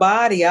there's a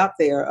body out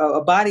there,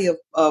 a body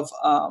of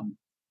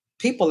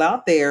people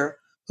out there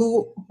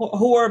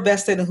who are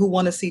vested and who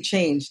want to see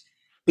change,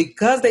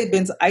 because they've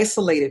been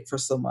isolated for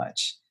so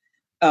much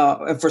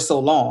and for so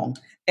long,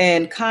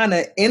 and kind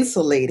of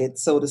insulated,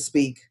 so to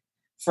speak,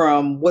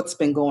 from what's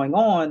been going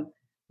on.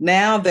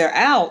 Now they're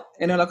out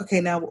and they're like, okay,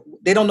 now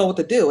they don't know what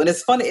to do. And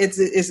it's funny.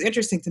 It's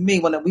interesting to me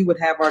when we would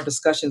have our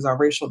discussions, our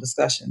racial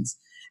discussions,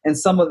 and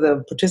some of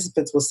the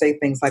participants will say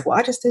things like, well,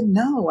 I just didn't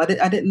know. I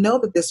didn't know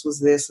that this was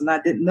this. And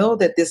I didn't know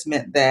that this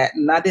meant that.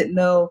 And I didn't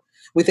know.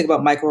 We think about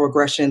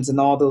microaggressions and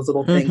all those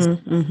little things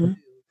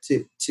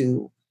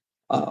to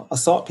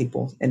assault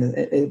people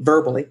and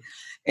verbally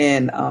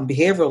and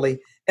behaviorally.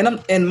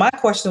 And my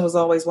question was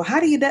always, well, how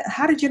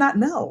did you not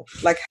know?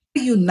 Like, how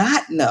do you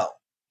not know?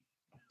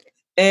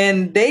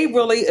 And they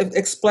really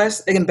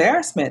expressed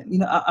embarrassment. You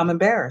know, I'm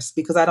embarrassed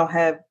because I don't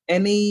have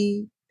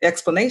any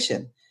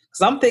explanation.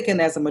 Because I'm thinking,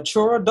 as a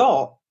mature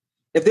adult,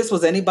 if this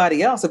was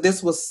anybody else, if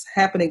this was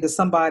happening to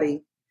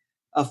somebody,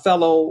 a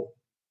fellow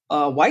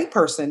white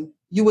person,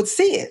 you would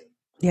see it.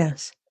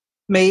 Yes.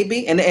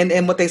 Maybe.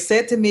 And what they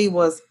said to me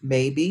was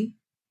maybe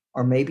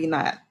or maybe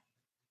not.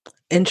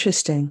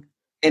 Interesting.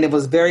 And it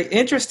was very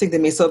interesting to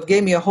me. So it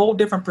gave me a whole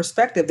different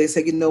perspective. They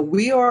said, you know,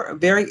 we are a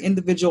very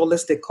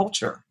individualistic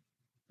culture.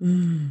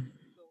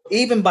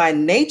 Even by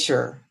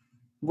nature,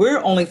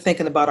 we're only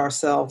thinking about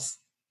ourselves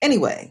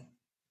anyway.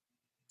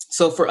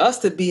 So for us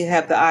to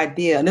have the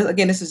idea, and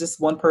again, this is just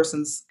one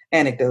person's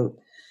anecdote.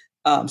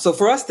 So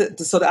for us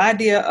so the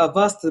idea of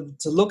us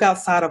to look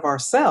outside of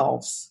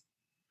ourselves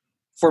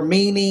for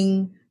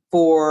meaning,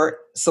 for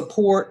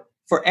support,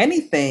 for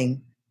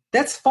anything,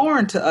 that's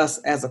foreign to us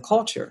as a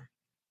culture.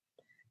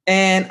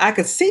 And I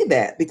could see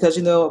that because,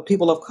 you know,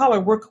 people of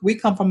color, we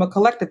come from a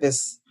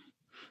collectivist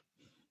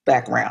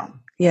background.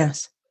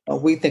 Yes.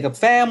 We think of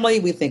family,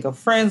 we think of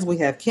friends, we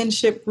have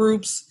kinship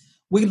groups,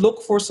 we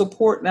look for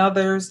support in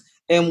others,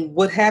 and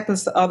what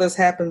happens to others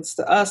happens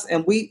to us.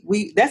 And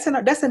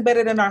that's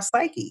embedded in our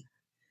psyche.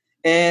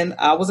 And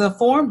I was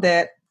informed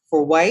that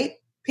for white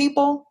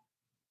people,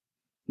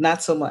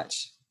 not so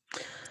much.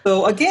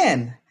 So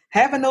again,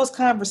 having those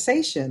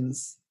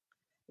conversations,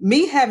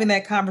 me having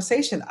that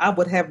conversation, I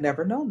would have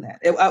never known that.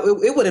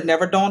 It would have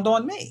never dawned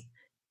on me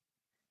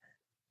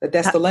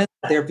that's the lens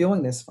they're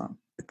viewing this from.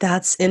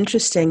 That's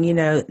interesting. You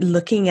know,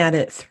 looking at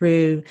it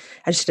through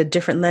just a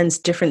different lens,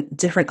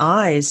 different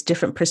eyes,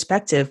 different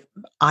perspective.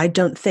 I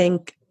don't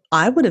think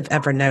I would have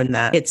ever known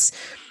that.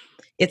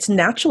 It's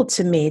natural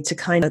to me to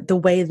kind of the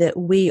way that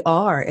we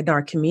are in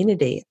our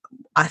community.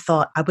 I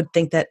thought I would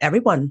think that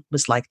everyone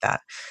was like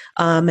that.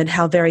 And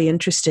how very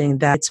interesting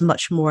that it's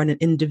much more on an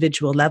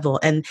individual level.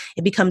 And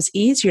it becomes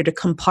easier to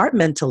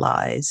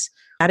compartmentalize.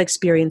 That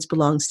experience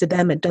belongs to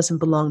them. It doesn't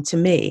belong to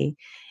me.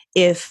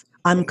 If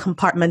I'm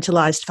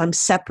compartmentalized, if I'm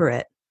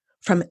separate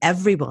from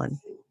everyone,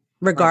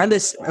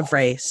 regardless of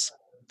race.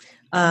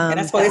 And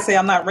that's why they say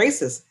I'm not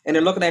racist. And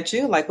they're looking at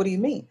you like, what do you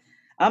mean?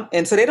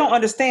 And so they don't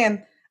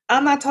understand.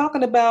 I'm not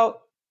talking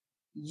about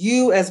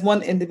you as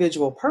one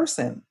individual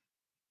person.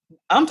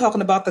 I'm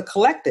talking about the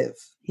collective.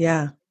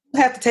 Yeah.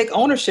 You have to take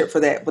ownership for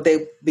that. But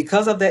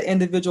because of that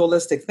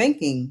individualistic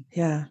thinking,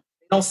 yeah,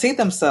 they don't see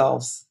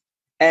themselves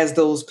as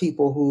those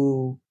people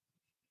who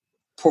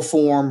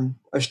perform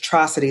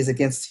atrocities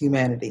against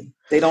humanity.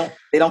 They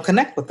don't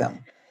connect with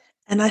them.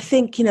 And I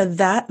think,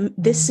 that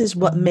this is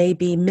what may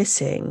be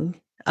missing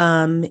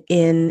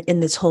in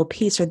this whole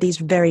piece, are these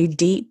very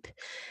deep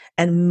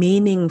and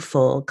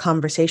meaningful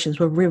conversations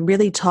where we're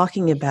really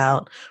talking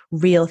about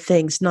real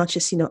things, not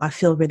just, I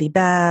feel really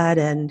bad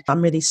and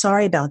I'm really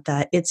sorry about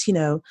that. It's,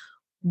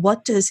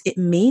 what does it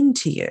mean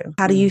to you?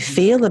 How do you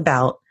feel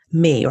about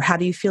me, or how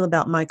do you feel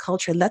about my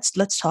culture?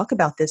 Let's talk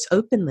about this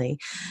openly.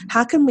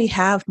 How can we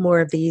have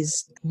more of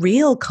these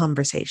real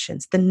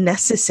conversations, the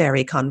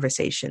necessary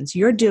conversations?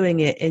 You're doing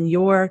it in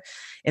your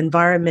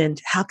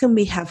environment. How can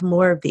we have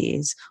more of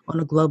these on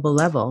a global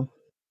level?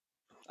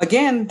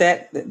 Again,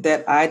 that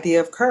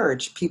idea of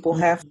courage, people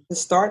have to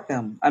start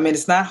them. I mean,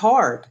 it's not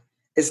hard.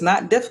 It's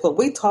not difficult.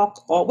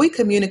 We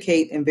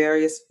communicate in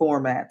various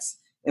formats,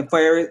 in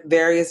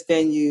various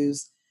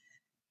venues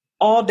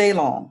all day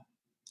long.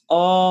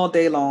 All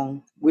day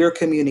long, we're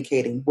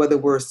communicating, whether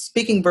we're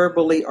speaking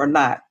verbally or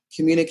not,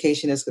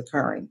 communication is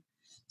occurring.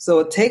 So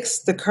it takes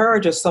the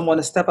courage of someone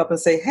to step up and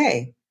say,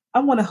 hey, I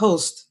want to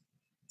host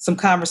some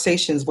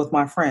conversations with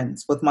my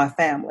friends, with my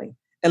family,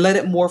 and let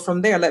it morph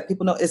from there. Let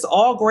people know it's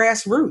all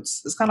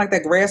grassroots. It's kind of like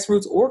that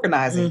grassroots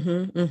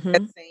organizing,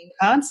 that same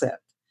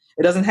concept.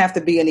 It doesn't have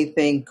to be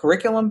anything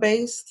curriculum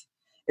based.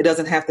 It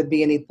doesn't have to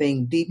be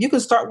anything deep. You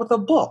can start with a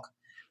book.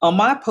 On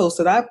my post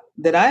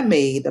that I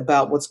made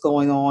about what's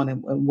going on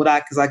and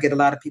because I get a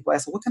lot of people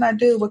ask, what can I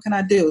do? What can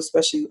I do?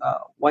 Especially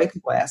white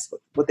people ask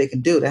what they can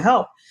do to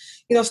help.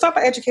 Start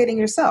by educating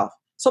yourself.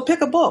 So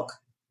pick a book,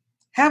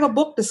 have a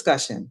book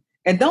discussion,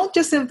 and don't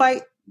just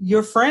invite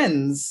your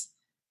friends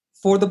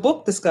for the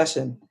book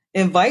discussion.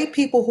 Invite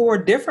people who are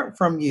different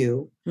from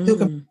you, who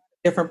can bring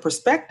a different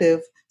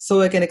perspective,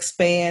 so it can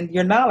expand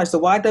your knowledge. The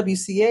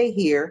YWCA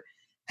here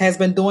has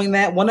been doing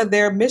that. One of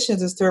their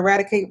missions is to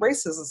eradicate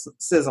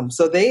racism.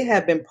 So they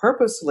have been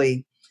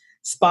purposely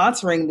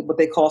sponsoring what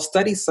they call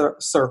study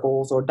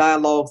circles or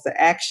dialogues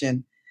to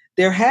action.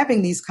 They're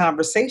having these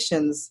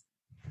conversations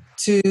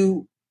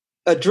to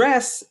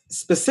address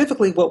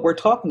specifically what we're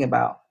talking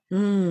about.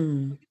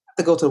 You have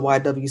to go to the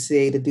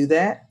YWCA to do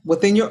that.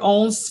 Within your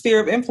own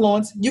sphere of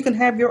influence, you can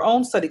have your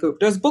own study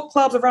group. There's book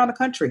clubs around the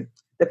country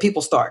that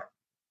people start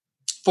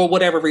for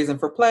whatever reason,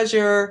 for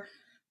pleasure,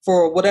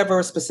 for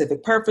whatever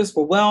specific purpose,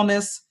 for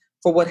wellness,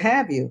 for what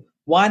have you.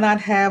 Why not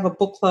have a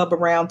book club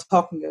around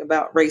talking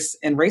about race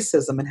and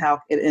racism and how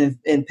it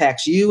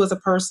impacts you as a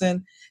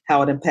person,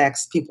 how it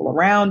impacts people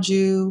around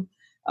you?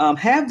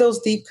 Have those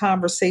deep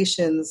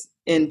conversations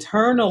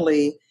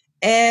internally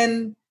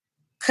and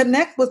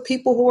connect with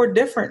people who are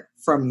different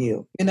from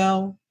you.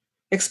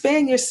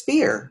 Expand your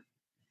sphere.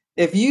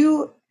 If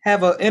you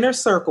have an inner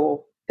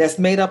circle that's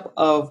made up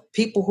of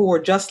people who are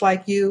just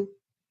like you,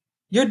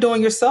 you're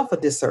doing yourself a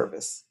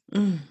disservice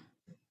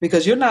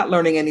because you're not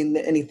learning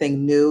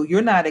anything new.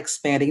 You're not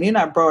expanding. You're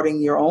not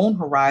broadening your own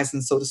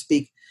horizon, so to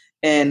speak,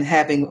 and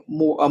having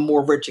a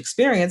more rich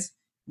experience.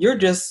 You're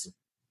just,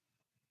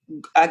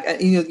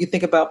 you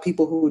think about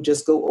people who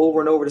just go over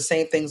and over the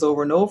same things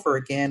over and over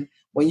again.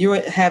 When you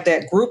have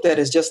that group that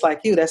is just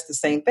like you, that's the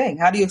same thing.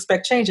 How do you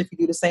expect change if you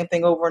do the same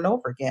thing over and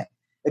over again?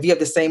 If you have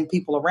the same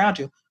people around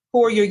you,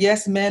 who are your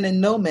yes men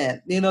and no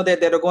men,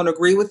 that are going to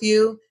agree with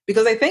you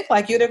because they think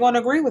like you, they're going to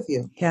agree with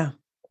you. Yeah.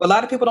 But a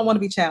lot of people don't want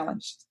to be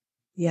challenged.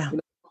 Yeah.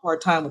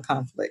 Hard time with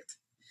conflict.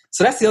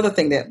 So that's the other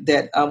thing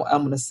that I'm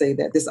going to say,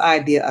 that this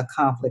idea of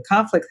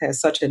conflict has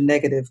such a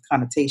negative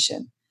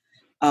connotation.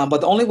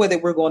 But the only way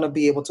that we're going to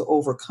be able to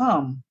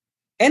overcome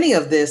any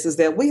of this is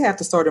that we have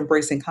to start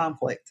embracing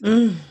conflict.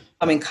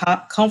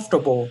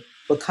 Comfortable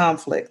with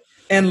conflict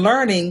and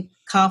learning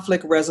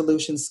conflict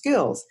resolution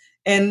skills.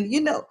 And,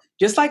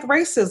 just like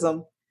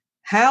racism,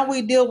 how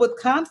we deal with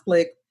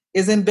conflict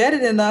is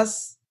embedded in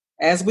us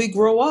as we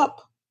grow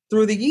up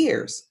through the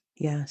years.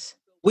 Yes.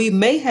 We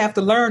may have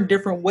to learn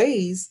different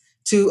ways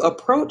to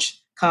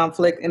approach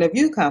conflict and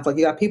view conflict.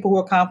 You got people who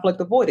are conflict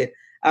avoidant.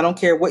 I don't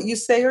care what you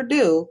say or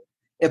do.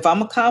 If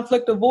I'm a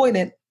conflict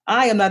avoidant,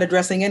 I am not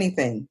addressing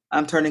anything.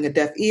 I'm turning a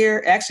deaf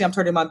ear. Actually, I'm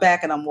turning my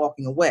back and I'm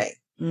walking away.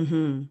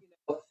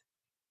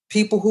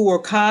 People who are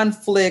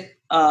conflict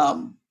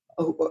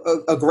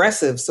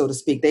aggressive, so to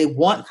speak, they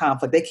want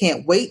conflict. They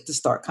can't wait to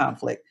start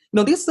conflict.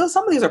 Some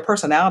of these are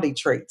personality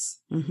traits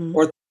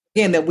or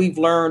again, that we've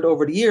learned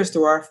over the years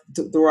through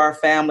our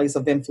families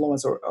of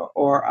influence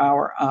or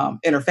our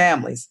inner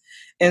families.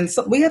 And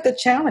so we have to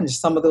challenge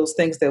some of those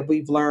things that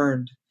we've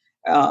learned,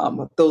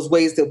 those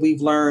ways that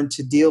we've learned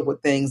to deal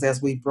with things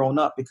as we've grown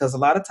up, because a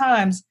lot of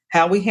times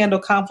how we handle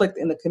conflict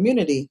in the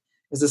community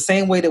is the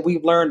same way that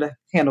we've learned to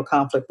handle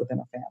conflict within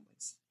our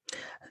families.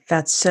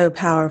 That's so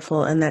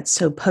powerful, and that's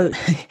so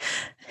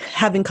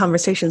having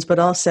conversations, but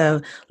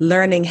also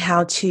learning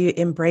how to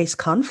embrace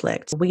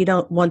conflict. We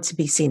don't want to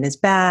be seen as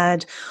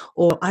bad,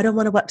 or I don't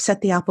want to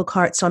upset the apple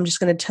cart, so I'm just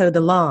going to toe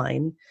the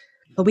line.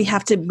 But we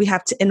have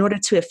to, in order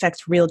to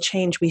affect real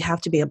change, we have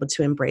to be able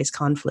to embrace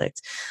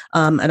conflict.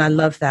 And I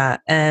love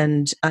that.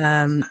 And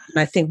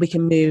I think we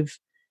can move.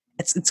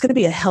 It's going to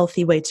be a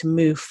healthy way to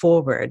move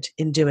forward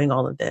in doing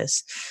all of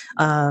this,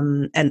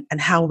 and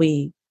how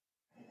we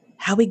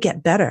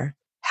get better,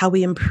 how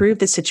we improve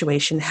the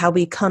situation, how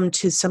we come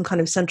to some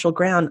kind of central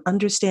ground,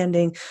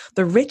 understanding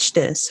the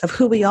richness of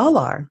who we all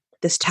are,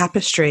 this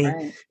tapestry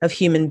Right. of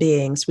human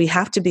beings. We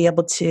have to be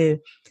able to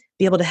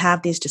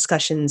have these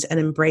discussions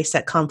and embrace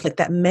that conflict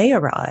that may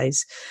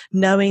arise,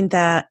 knowing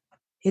that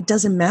it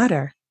doesn't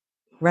matter,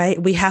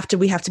 right? We have to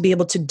be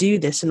able to do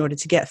this in order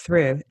to get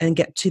through and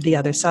get to the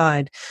other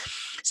side.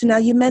 So now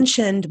you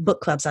mentioned book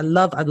clubs. I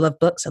love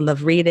books. I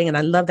love reading, and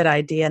I love that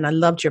idea. And I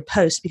loved your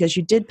post, because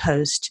you did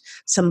post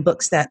some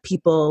books that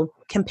people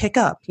can pick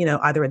up,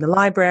 either in the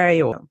library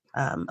or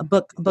a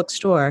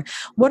bookstore.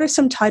 What are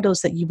some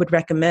titles that you would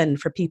recommend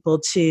for people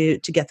to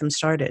get them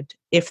started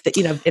if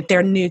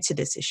they're new to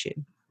this issue?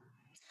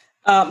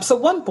 So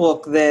one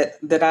book that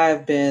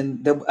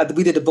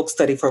we did a book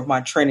study for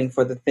my training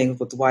for the thing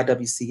with the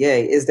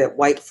YWCA is that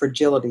White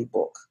Fragility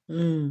book.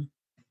 Mm.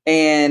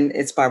 And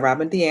it's by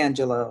Robin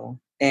DiAngelo.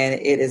 And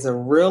it is a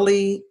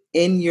really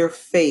in your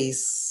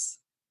face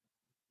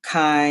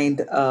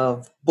kind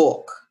of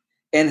book.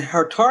 And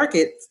her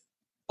target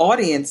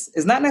audience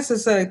is not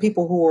necessarily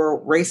people who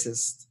are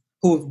racist,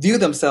 who view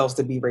themselves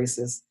to be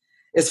racist.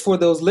 It's for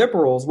those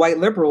liberals, white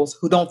liberals,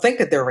 who don't think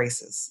that they're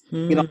racist.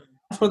 Mm.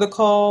 For the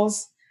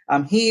cause,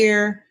 I'm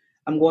here,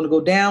 I'm going to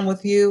go down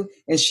with you.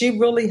 And she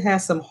really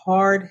has some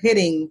hard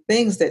hitting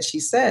things that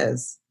she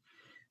says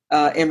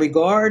in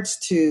regards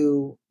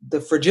to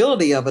the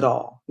fragility of it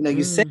all.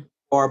 You say you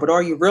are, but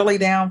are you really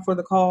down for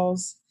the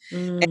cause?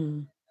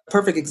 Mm. A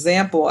perfect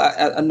example,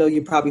 I know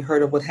you probably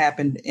heard of what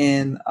happened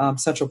in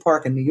Central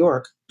Park in New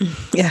York.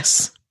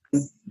 Yes.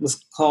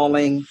 Was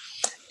calling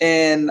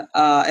and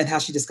how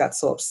she just got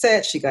so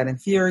upset. She got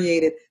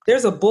infuriated.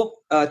 There's a book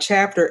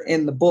chapter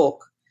in the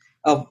book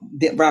of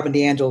Robin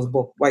DiAngelo's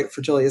book, White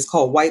Fragility. It's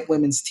called White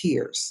Women's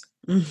Tears.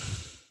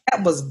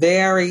 That was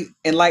very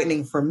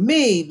enlightening for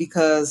me,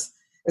 because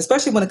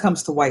especially when it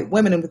comes to white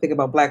women, and we think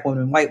about Black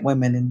women and white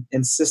women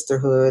and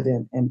sisterhood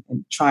and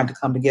trying to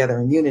come together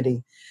in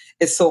unity,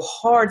 it's so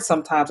hard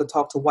sometimes to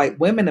talk to white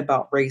women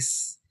about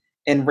race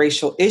and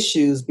racial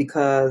issues,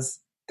 because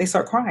they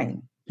start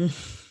crying.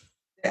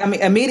 I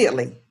mean,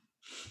 immediately.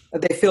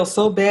 They feel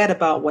so bad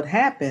about what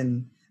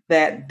happened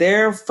that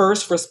their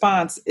first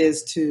response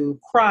is to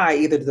cry,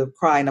 either to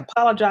cry and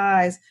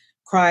apologize,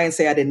 cry and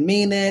say, I didn't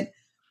mean it,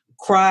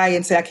 cry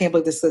and say, I can't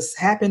believe this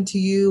happened to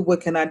you.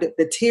 What can I do?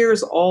 The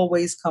tears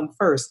always come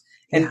first.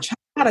 And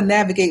try to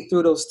navigate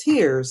through those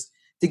tears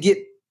to get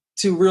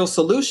to real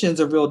solutions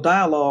or real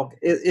dialogue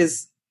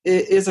is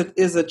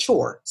a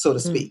chore, so to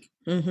speak.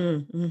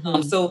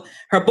 So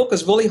her book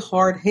is really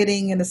hard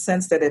hitting in the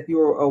sense that if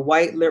you're a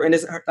white liberal,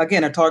 and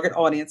again, her target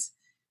audience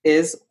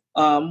is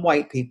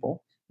white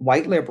people,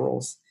 white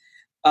liberals.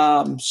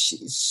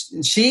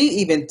 She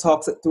even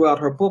talks throughout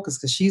her book, is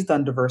because she's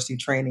done diversity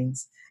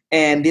trainings,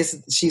 and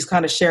she's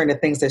kind of sharing the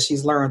things that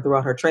she's learned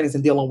throughout her trainings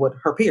and dealing with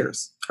her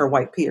peers, her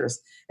white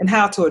peers, and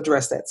how to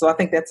address that. So I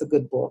think that's a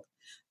good book.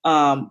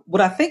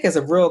 What I think is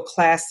a real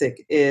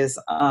classic is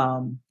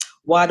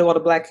Why Do All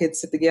the Black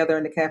Kids Sit Together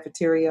in the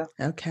Cafeteria?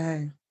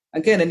 Okay.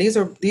 Again, and these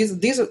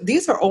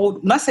are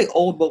old. When I say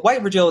old, but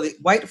white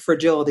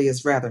fragility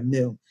is rather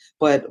new.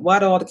 But why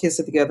do all the kids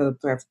sit together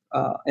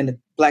and the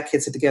black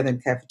kids sit together in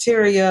the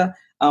cafeteria?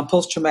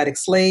 Post-traumatic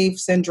slave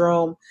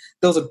syndrome.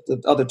 Those are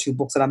the other two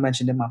books that I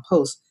mentioned in my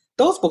post.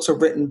 Those books were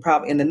written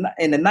probably in the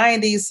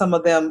 90s. Some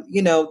of them,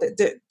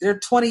 they're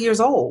 20 years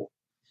old.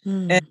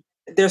 And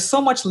there's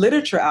so much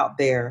literature out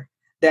there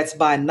that's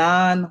by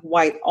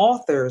non-white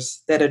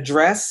authors that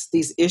address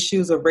these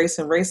issues of race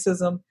and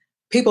racism.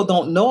 People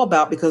don't know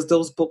about, because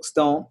those books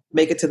don't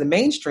make it to the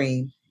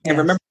mainstream. And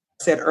remember,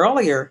 I said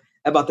earlier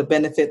about the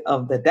benefit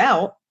of the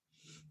doubt.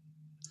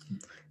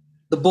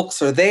 The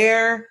books are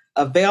there,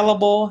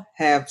 available,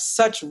 have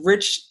such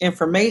rich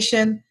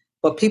information,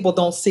 but people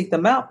don't seek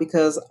them out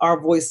because our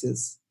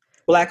voices,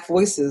 Black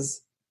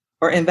voices,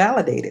 are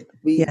invalidated.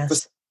 For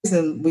some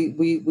reason,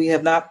 we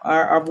have not,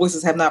 our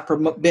voices have not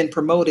been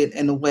promoted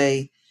in a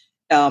way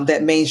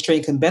that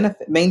mainstream can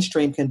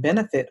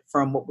benefit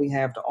from what we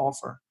have to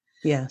offer.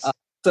 Yes.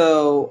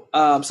 So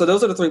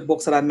those are the three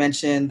books that I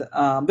mentioned.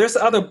 There's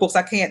other books.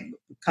 I can't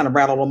kind of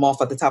rattle them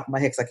off at the top of my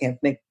head because I can't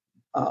think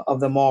of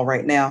them all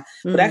right now.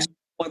 But actually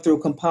going through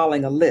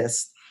compiling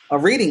a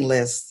reading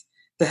list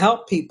to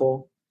help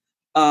people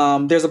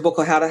There's a book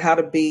called How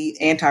to Be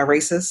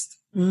Anti-Racist.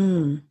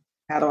 Mm.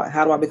 How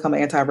do I become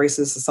an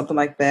anti-racist or something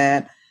like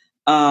that.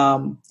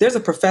 There's a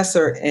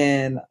professor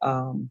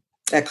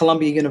at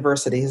Columbia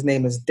University. His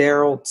name is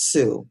Daryl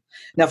Tsu.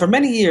 Now, for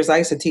many years, I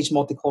used to teach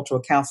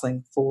multicultural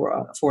counseling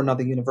for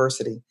another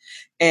university,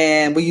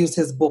 and we used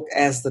his book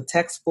as the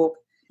textbook.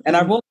 And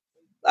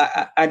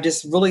I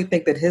just really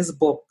think that his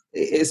book,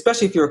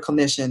 especially if you're a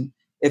clinician,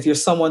 if you're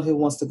someone who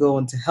wants to go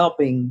into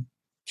helping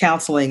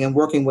counseling and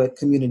working with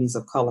communities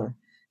of color,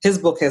 his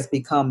book has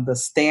become the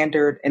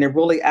standard, and it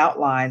really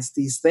outlines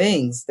these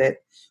things that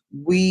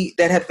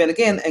have been,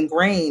 again,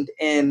 ingrained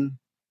in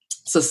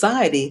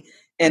society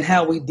and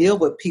how we deal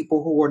with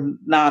people who are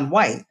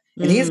non-white.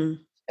 And he's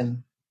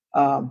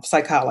a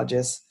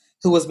psychologist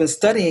who has been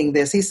studying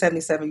this. He's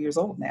 77 years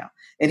old now,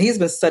 and he's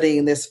been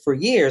studying this for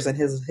years. And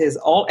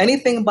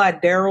anything by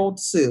Daryl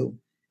Tsu,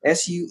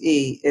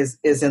 S-U-E,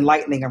 is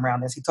enlightening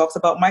around this. He talks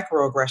about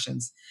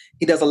microaggressions.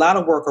 He does a lot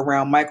of work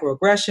around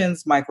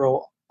microaggressions,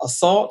 micro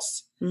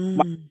assaults,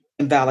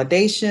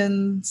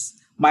 invalidations,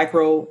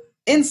 micro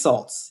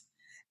insults.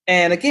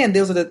 And again,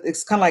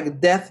 it's kind of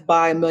like death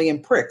by a million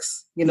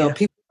pricks.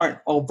 People aren't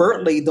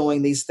overtly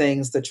doing these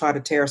things to try to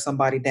tear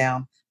somebody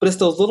down, but it's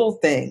those little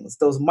things,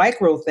 those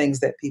micro things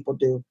that people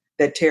do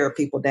that tear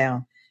people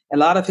down.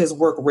 And a lot of his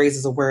work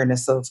raises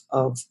awareness of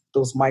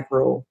those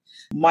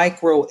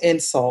micro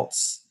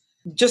insults,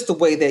 just the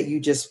way that you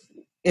just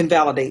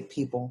invalidate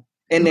people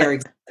and their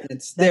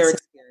existence, their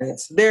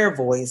experience, their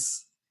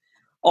voice,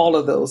 all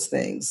of those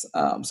things.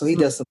 So he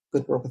does some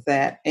good work with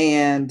that.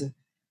 And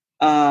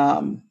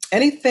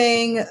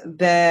anything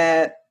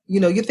that,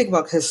 you think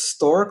about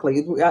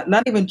historically,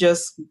 not even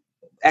just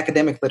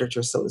academic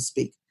literature, so to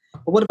speak,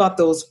 but what about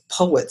those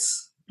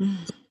poets?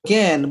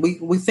 Again,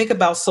 we think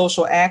about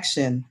social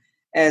action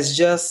as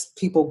just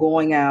people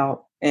going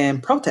out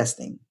and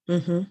protesting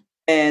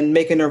and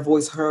making their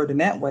voice heard in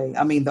that way.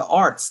 I mean, the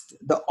arts,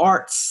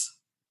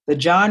 the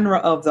genre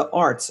of the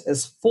arts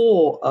is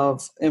full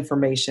of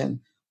information,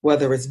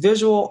 whether it's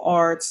visual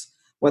arts,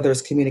 whether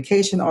it's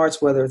communication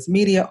arts, whether it's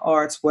media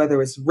arts,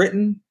 whether it's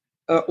written,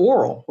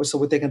 oral. So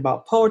we're thinking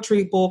about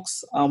poetry,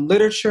 books,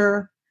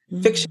 literature,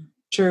 fiction,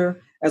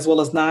 as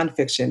well as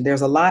nonfiction.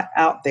 There's a lot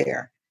out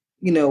there.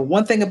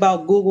 One thing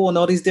about Google and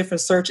all these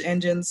different search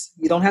engines,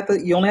 you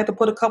only have to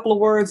put a couple of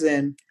words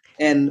in,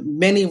 and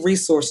many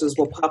resources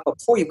will pop up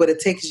for you. But it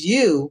takes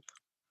you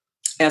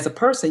as a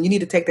person, you need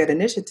to take that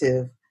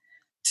initiative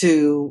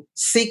to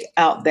seek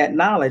out that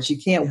knowledge.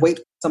 You can't wait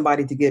for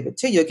somebody to give it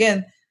to you.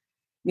 Again,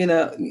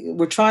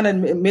 we're trying to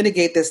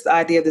mitigate this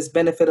idea of this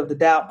benefit of the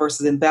doubt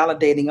versus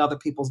invalidating other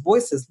people's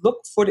voices.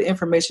 Look for the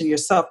information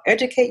yourself.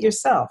 Educate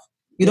yourself.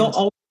 You don't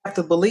always have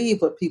to believe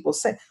what people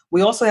say.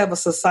 We also have a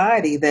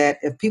society that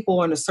if people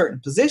are in a certain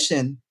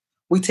position,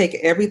 we take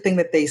everything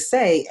that they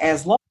say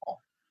as law.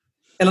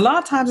 And a lot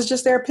of times it's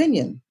just their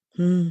opinion.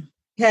 We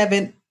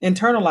haven't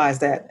internalized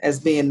that as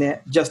being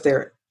just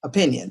their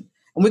opinion.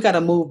 And we got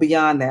to move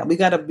beyond that. We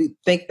got to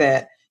think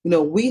that,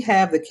 we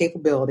have the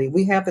capability,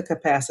 we have the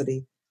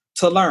capacity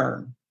to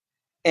learn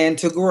and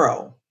to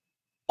grow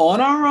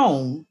on our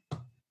own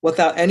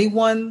without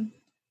anyone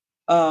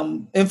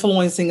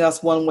influencing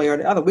us one way or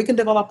the other. We can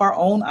develop our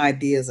own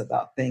ideas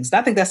about things. And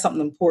I think that's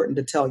something important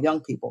to tell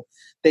young people.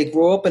 They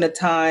grow up in a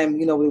time,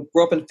 we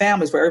grow up in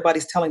families where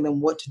everybody's telling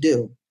them what to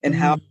do and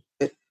how to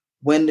do it,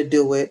 when to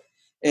do it,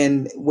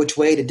 and which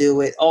way to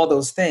do it, all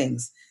those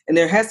things. And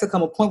there has to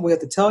come a point where we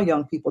have to tell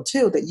young people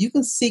too that you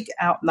can seek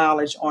out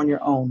knowledge on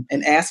your own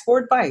and ask for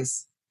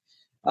advice.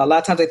 A lot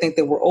of times they think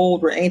that we're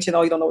old, we're ancient.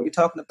 Oh, you don't know what you're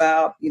talking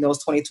about.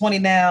 It's 2020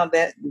 now.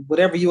 That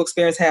whatever you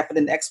experience happened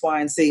in X,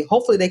 Y, and Z.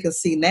 Hopefully they can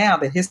see now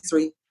that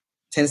history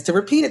tends to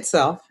repeat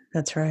itself.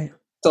 That's right.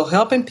 So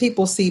helping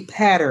people see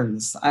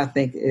patterns, I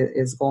think,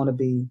 is going to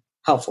be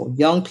helpful.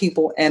 Young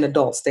people and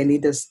adults, they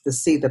need to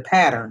see the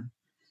pattern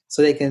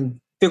so they can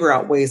figure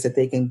out ways that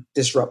they can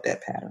disrupt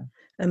that pattern.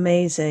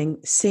 Amazing.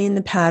 Seeing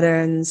the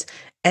patterns,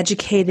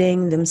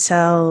 educating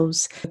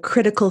themselves,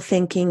 critical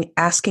thinking,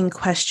 asking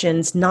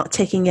questions, not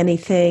taking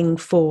anything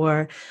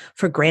for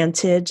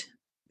granted,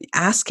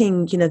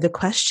 asking, the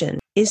question,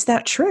 is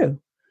that true?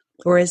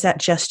 Or is that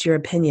just your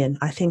opinion?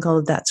 I think all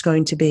of that's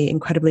going to be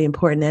incredibly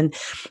important.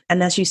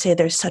 And as you say,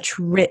 there's such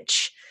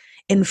rich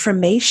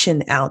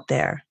information out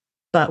there,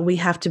 but we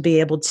have to be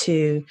able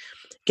to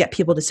get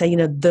people to say,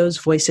 those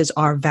voices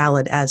are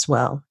valid as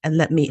well. And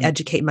let me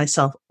educate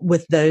myself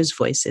with those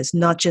voices,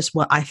 not just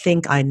what I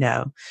think I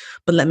know,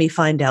 but let me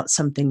find out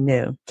something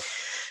new.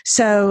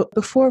 So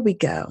before we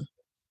go,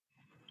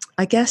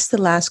 I guess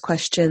the last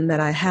question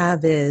that I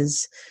have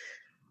is,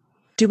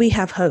 do we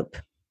have hope?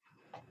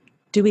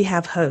 Do we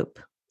have hope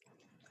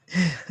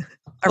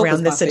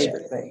around this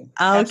situation?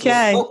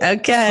 Okay.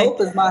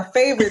 Hope is my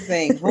favorite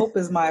thing.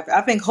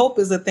 I think hope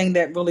is the thing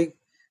that really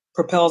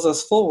propels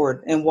us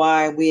forward and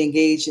why we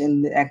engage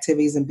in the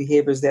activities and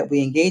behaviors that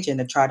we engage in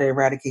to try to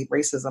eradicate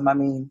racism. I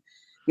mean,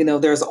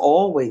 there's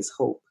always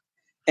hope.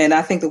 And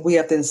I think that we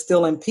have to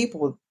instill in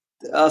people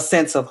a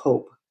sense of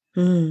hope.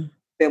 That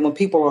when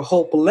people are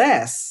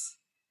hopeless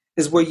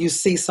is where you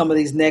see some of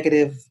these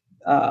negative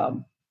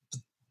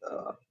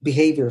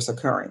behaviors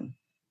occurring.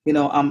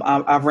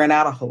 I've ran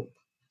out of hope.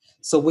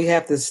 So we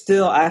have to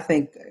still, I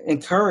think,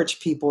 encourage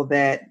people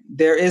that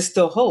there is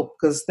still hope.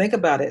 Because think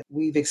about it.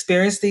 We've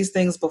experienced these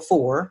things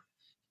before.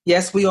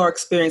 Yes, we are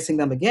experiencing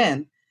them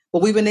again,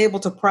 but we've been able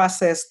to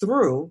process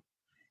through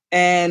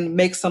and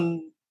make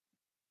some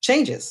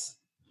changes.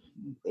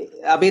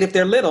 Albeit if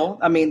they're little,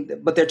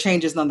 but they're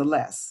changes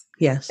nonetheless.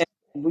 Yes. And,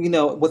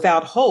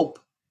 without hope,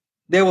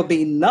 there would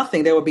be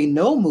nothing. There would be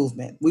no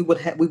movement. We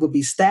would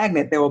be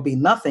stagnant. There will be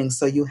nothing.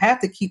 So you have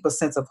to keep a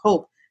sense of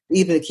hope,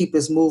 even to keep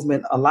this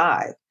movement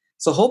alive.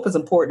 So hope is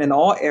important in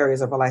all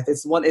areas of our life.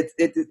 It's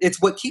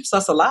what keeps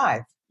us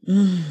alive.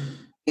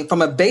 And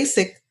from a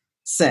basic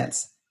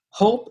sense,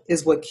 hope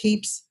is what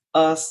keeps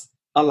us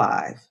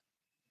alive.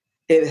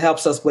 It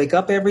helps us wake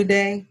up every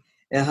day.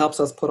 It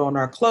helps us put on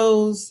our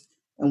clothes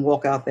and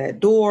walk out that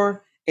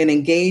door and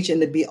engage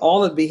in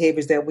all the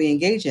behaviors that we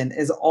engage in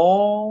is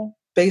all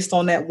based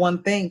on that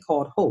one thing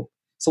called hope.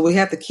 So we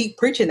have to keep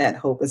preaching that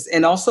hope,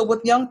 and also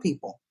with young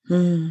people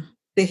to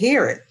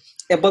hear it.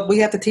 But we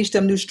have to teach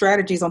them new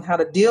strategies on how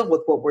to deal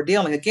with what we're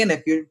dealing. Again,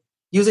 if you're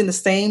using the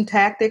same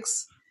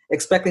tactics,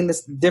 expecting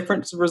this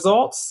different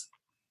results,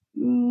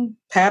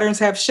 patterns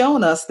have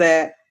shown us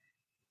that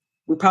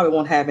we probably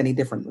won't have any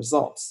different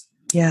results.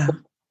 Yeah.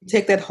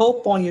 Take that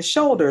hope on your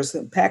shoulders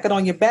and pack it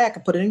on your back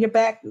and put it in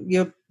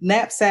your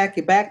knapsack,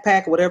 your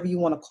backpack, whatever you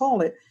want to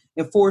call it,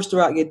 and forge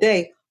throughout your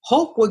day.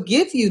 Hope will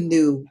give you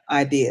new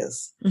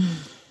ideas.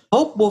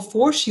 Hope will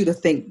force you to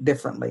think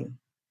differently.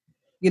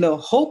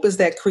 Hope is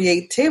that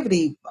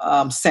creativity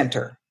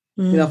center.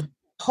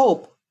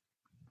 Hope,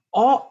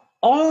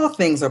 all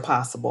things are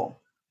possible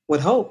with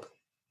hope.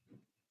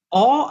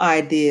 All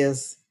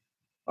ideas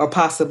are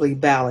possibly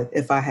valid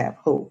if I have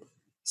hope.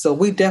 So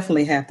we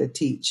definitely have to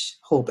teach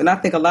hope. And I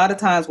think a lot of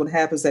times what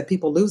happens is that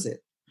people lose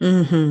it.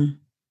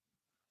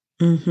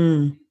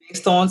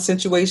 Based on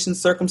situations,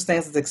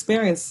 circumstances,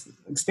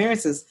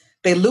 experiences,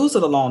 they lose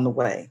it along the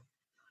way.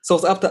 So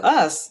it's up to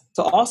us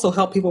to also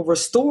help people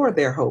restore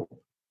their hope.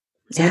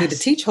 So we need to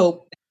teach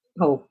hope,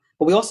 but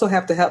we also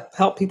have to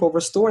help people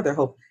restore their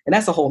hope. And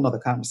that's a whole nother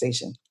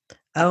conversation.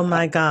 Oh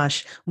my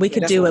gosh, we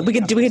could do it. We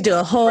could do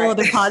a whole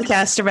other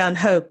podcast around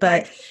hope.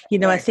 But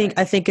I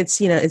think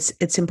it's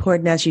it's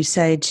important, as you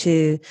say,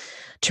 to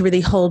really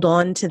hold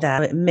on to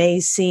that. It may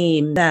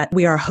seem that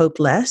we are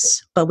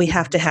hopeless, but we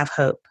have to have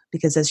hope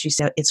because, as you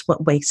said, it's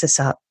what wakes us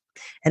up.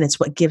 And it's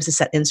what gives us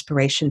that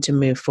inspiration to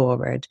move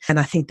forward. And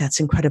I think that's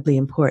incredibly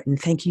important.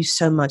 Thank you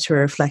so much for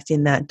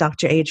reflecting that.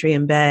 Dr.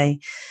 Adrienne Bey,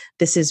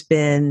 this has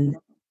been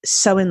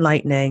so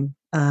enlightening,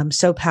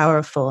 so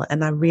powerful.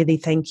 And I really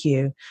thank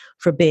you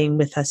for being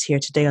with us here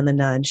today on The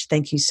Nudge.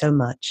 Thank you so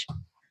much.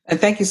 And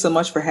thank you so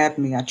much for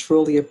having me. I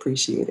truly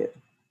appreciate it.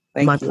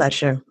 Thank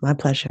you. My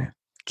pleasure.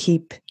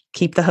 Keep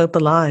the hope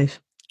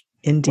alive.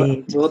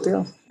 Indeed. Will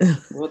do.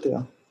 Will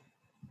do.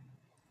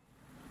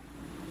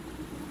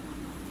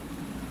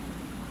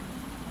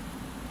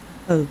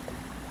 Hope.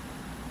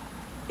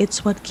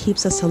 It's what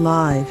keeps us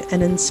alive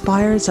and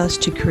inspires us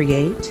to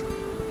create,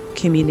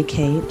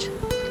 communicate,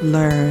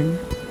 learn,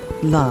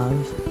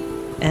 love,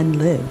 and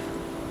live.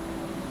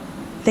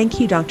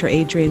 Thank you, Dr.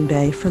 Adrienne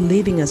Bey, for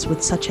leaving us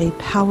with such a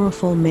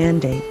powerful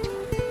mandate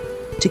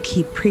to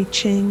keep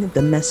preaching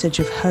the message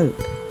of hope.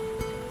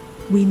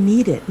 We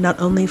need it not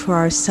only for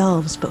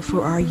ourselves, but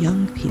for our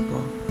young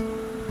people.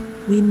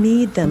 We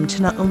need them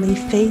to not only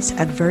face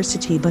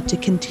adversity, but to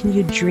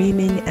continue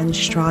dreaming and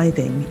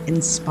striving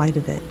in spite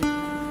of it.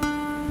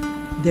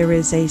 There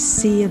is a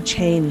sea of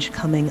change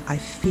coming, I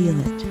feel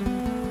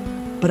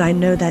it. But I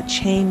know that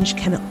change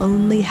can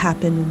only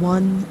happen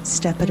one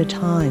step at a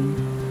time,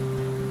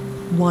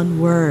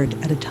 one word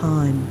at a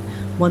time,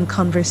 one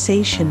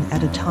conversation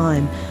at a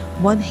time,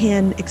 one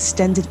hand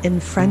extended in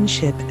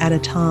friendship at a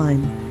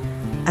time,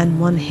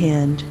 and one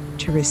hand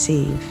to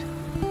receive.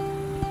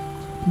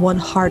 One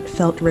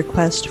heartfelt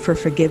request for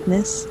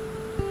forgiveness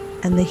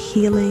and the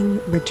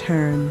healing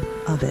return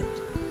of it.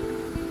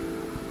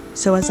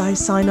 So as I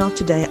sign off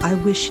today, I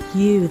wish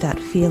you that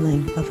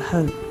feeling of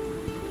hope.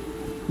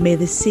 May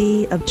the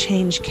sea of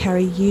change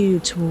carry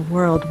you to a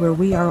world where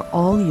we are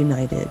all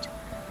united,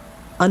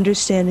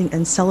 understanding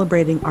and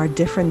celebrating our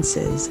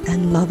differences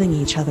and loving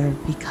each other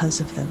because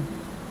of them.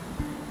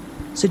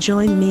 So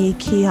join me,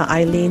 Kia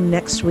Eileen,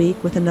 next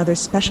week with another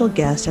special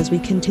guest as we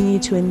continue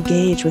to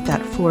engage with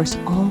that force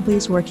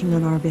always working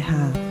on our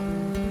behalf.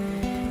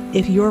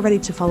 If you're ready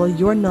to follow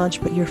your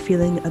nudge but you're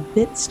feeling a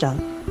bit stuck,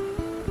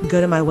 go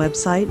to my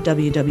website,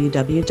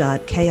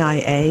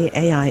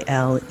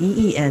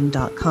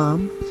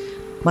 www.kiaileen.com,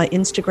 my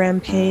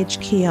Instagram page,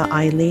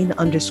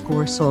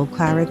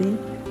 KiaEileen_SoulClarity,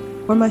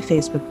 or my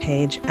Facebook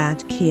page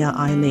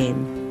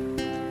 @KiaEileen.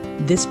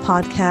 This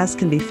podcast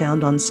can be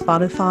found on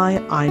Spotify,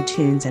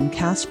 iTunes, and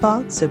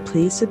Castbox, so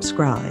please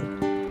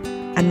subscribe.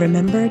 And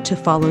remember to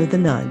follow the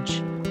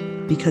nudge,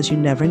 because you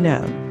never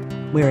know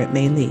where it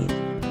may lead.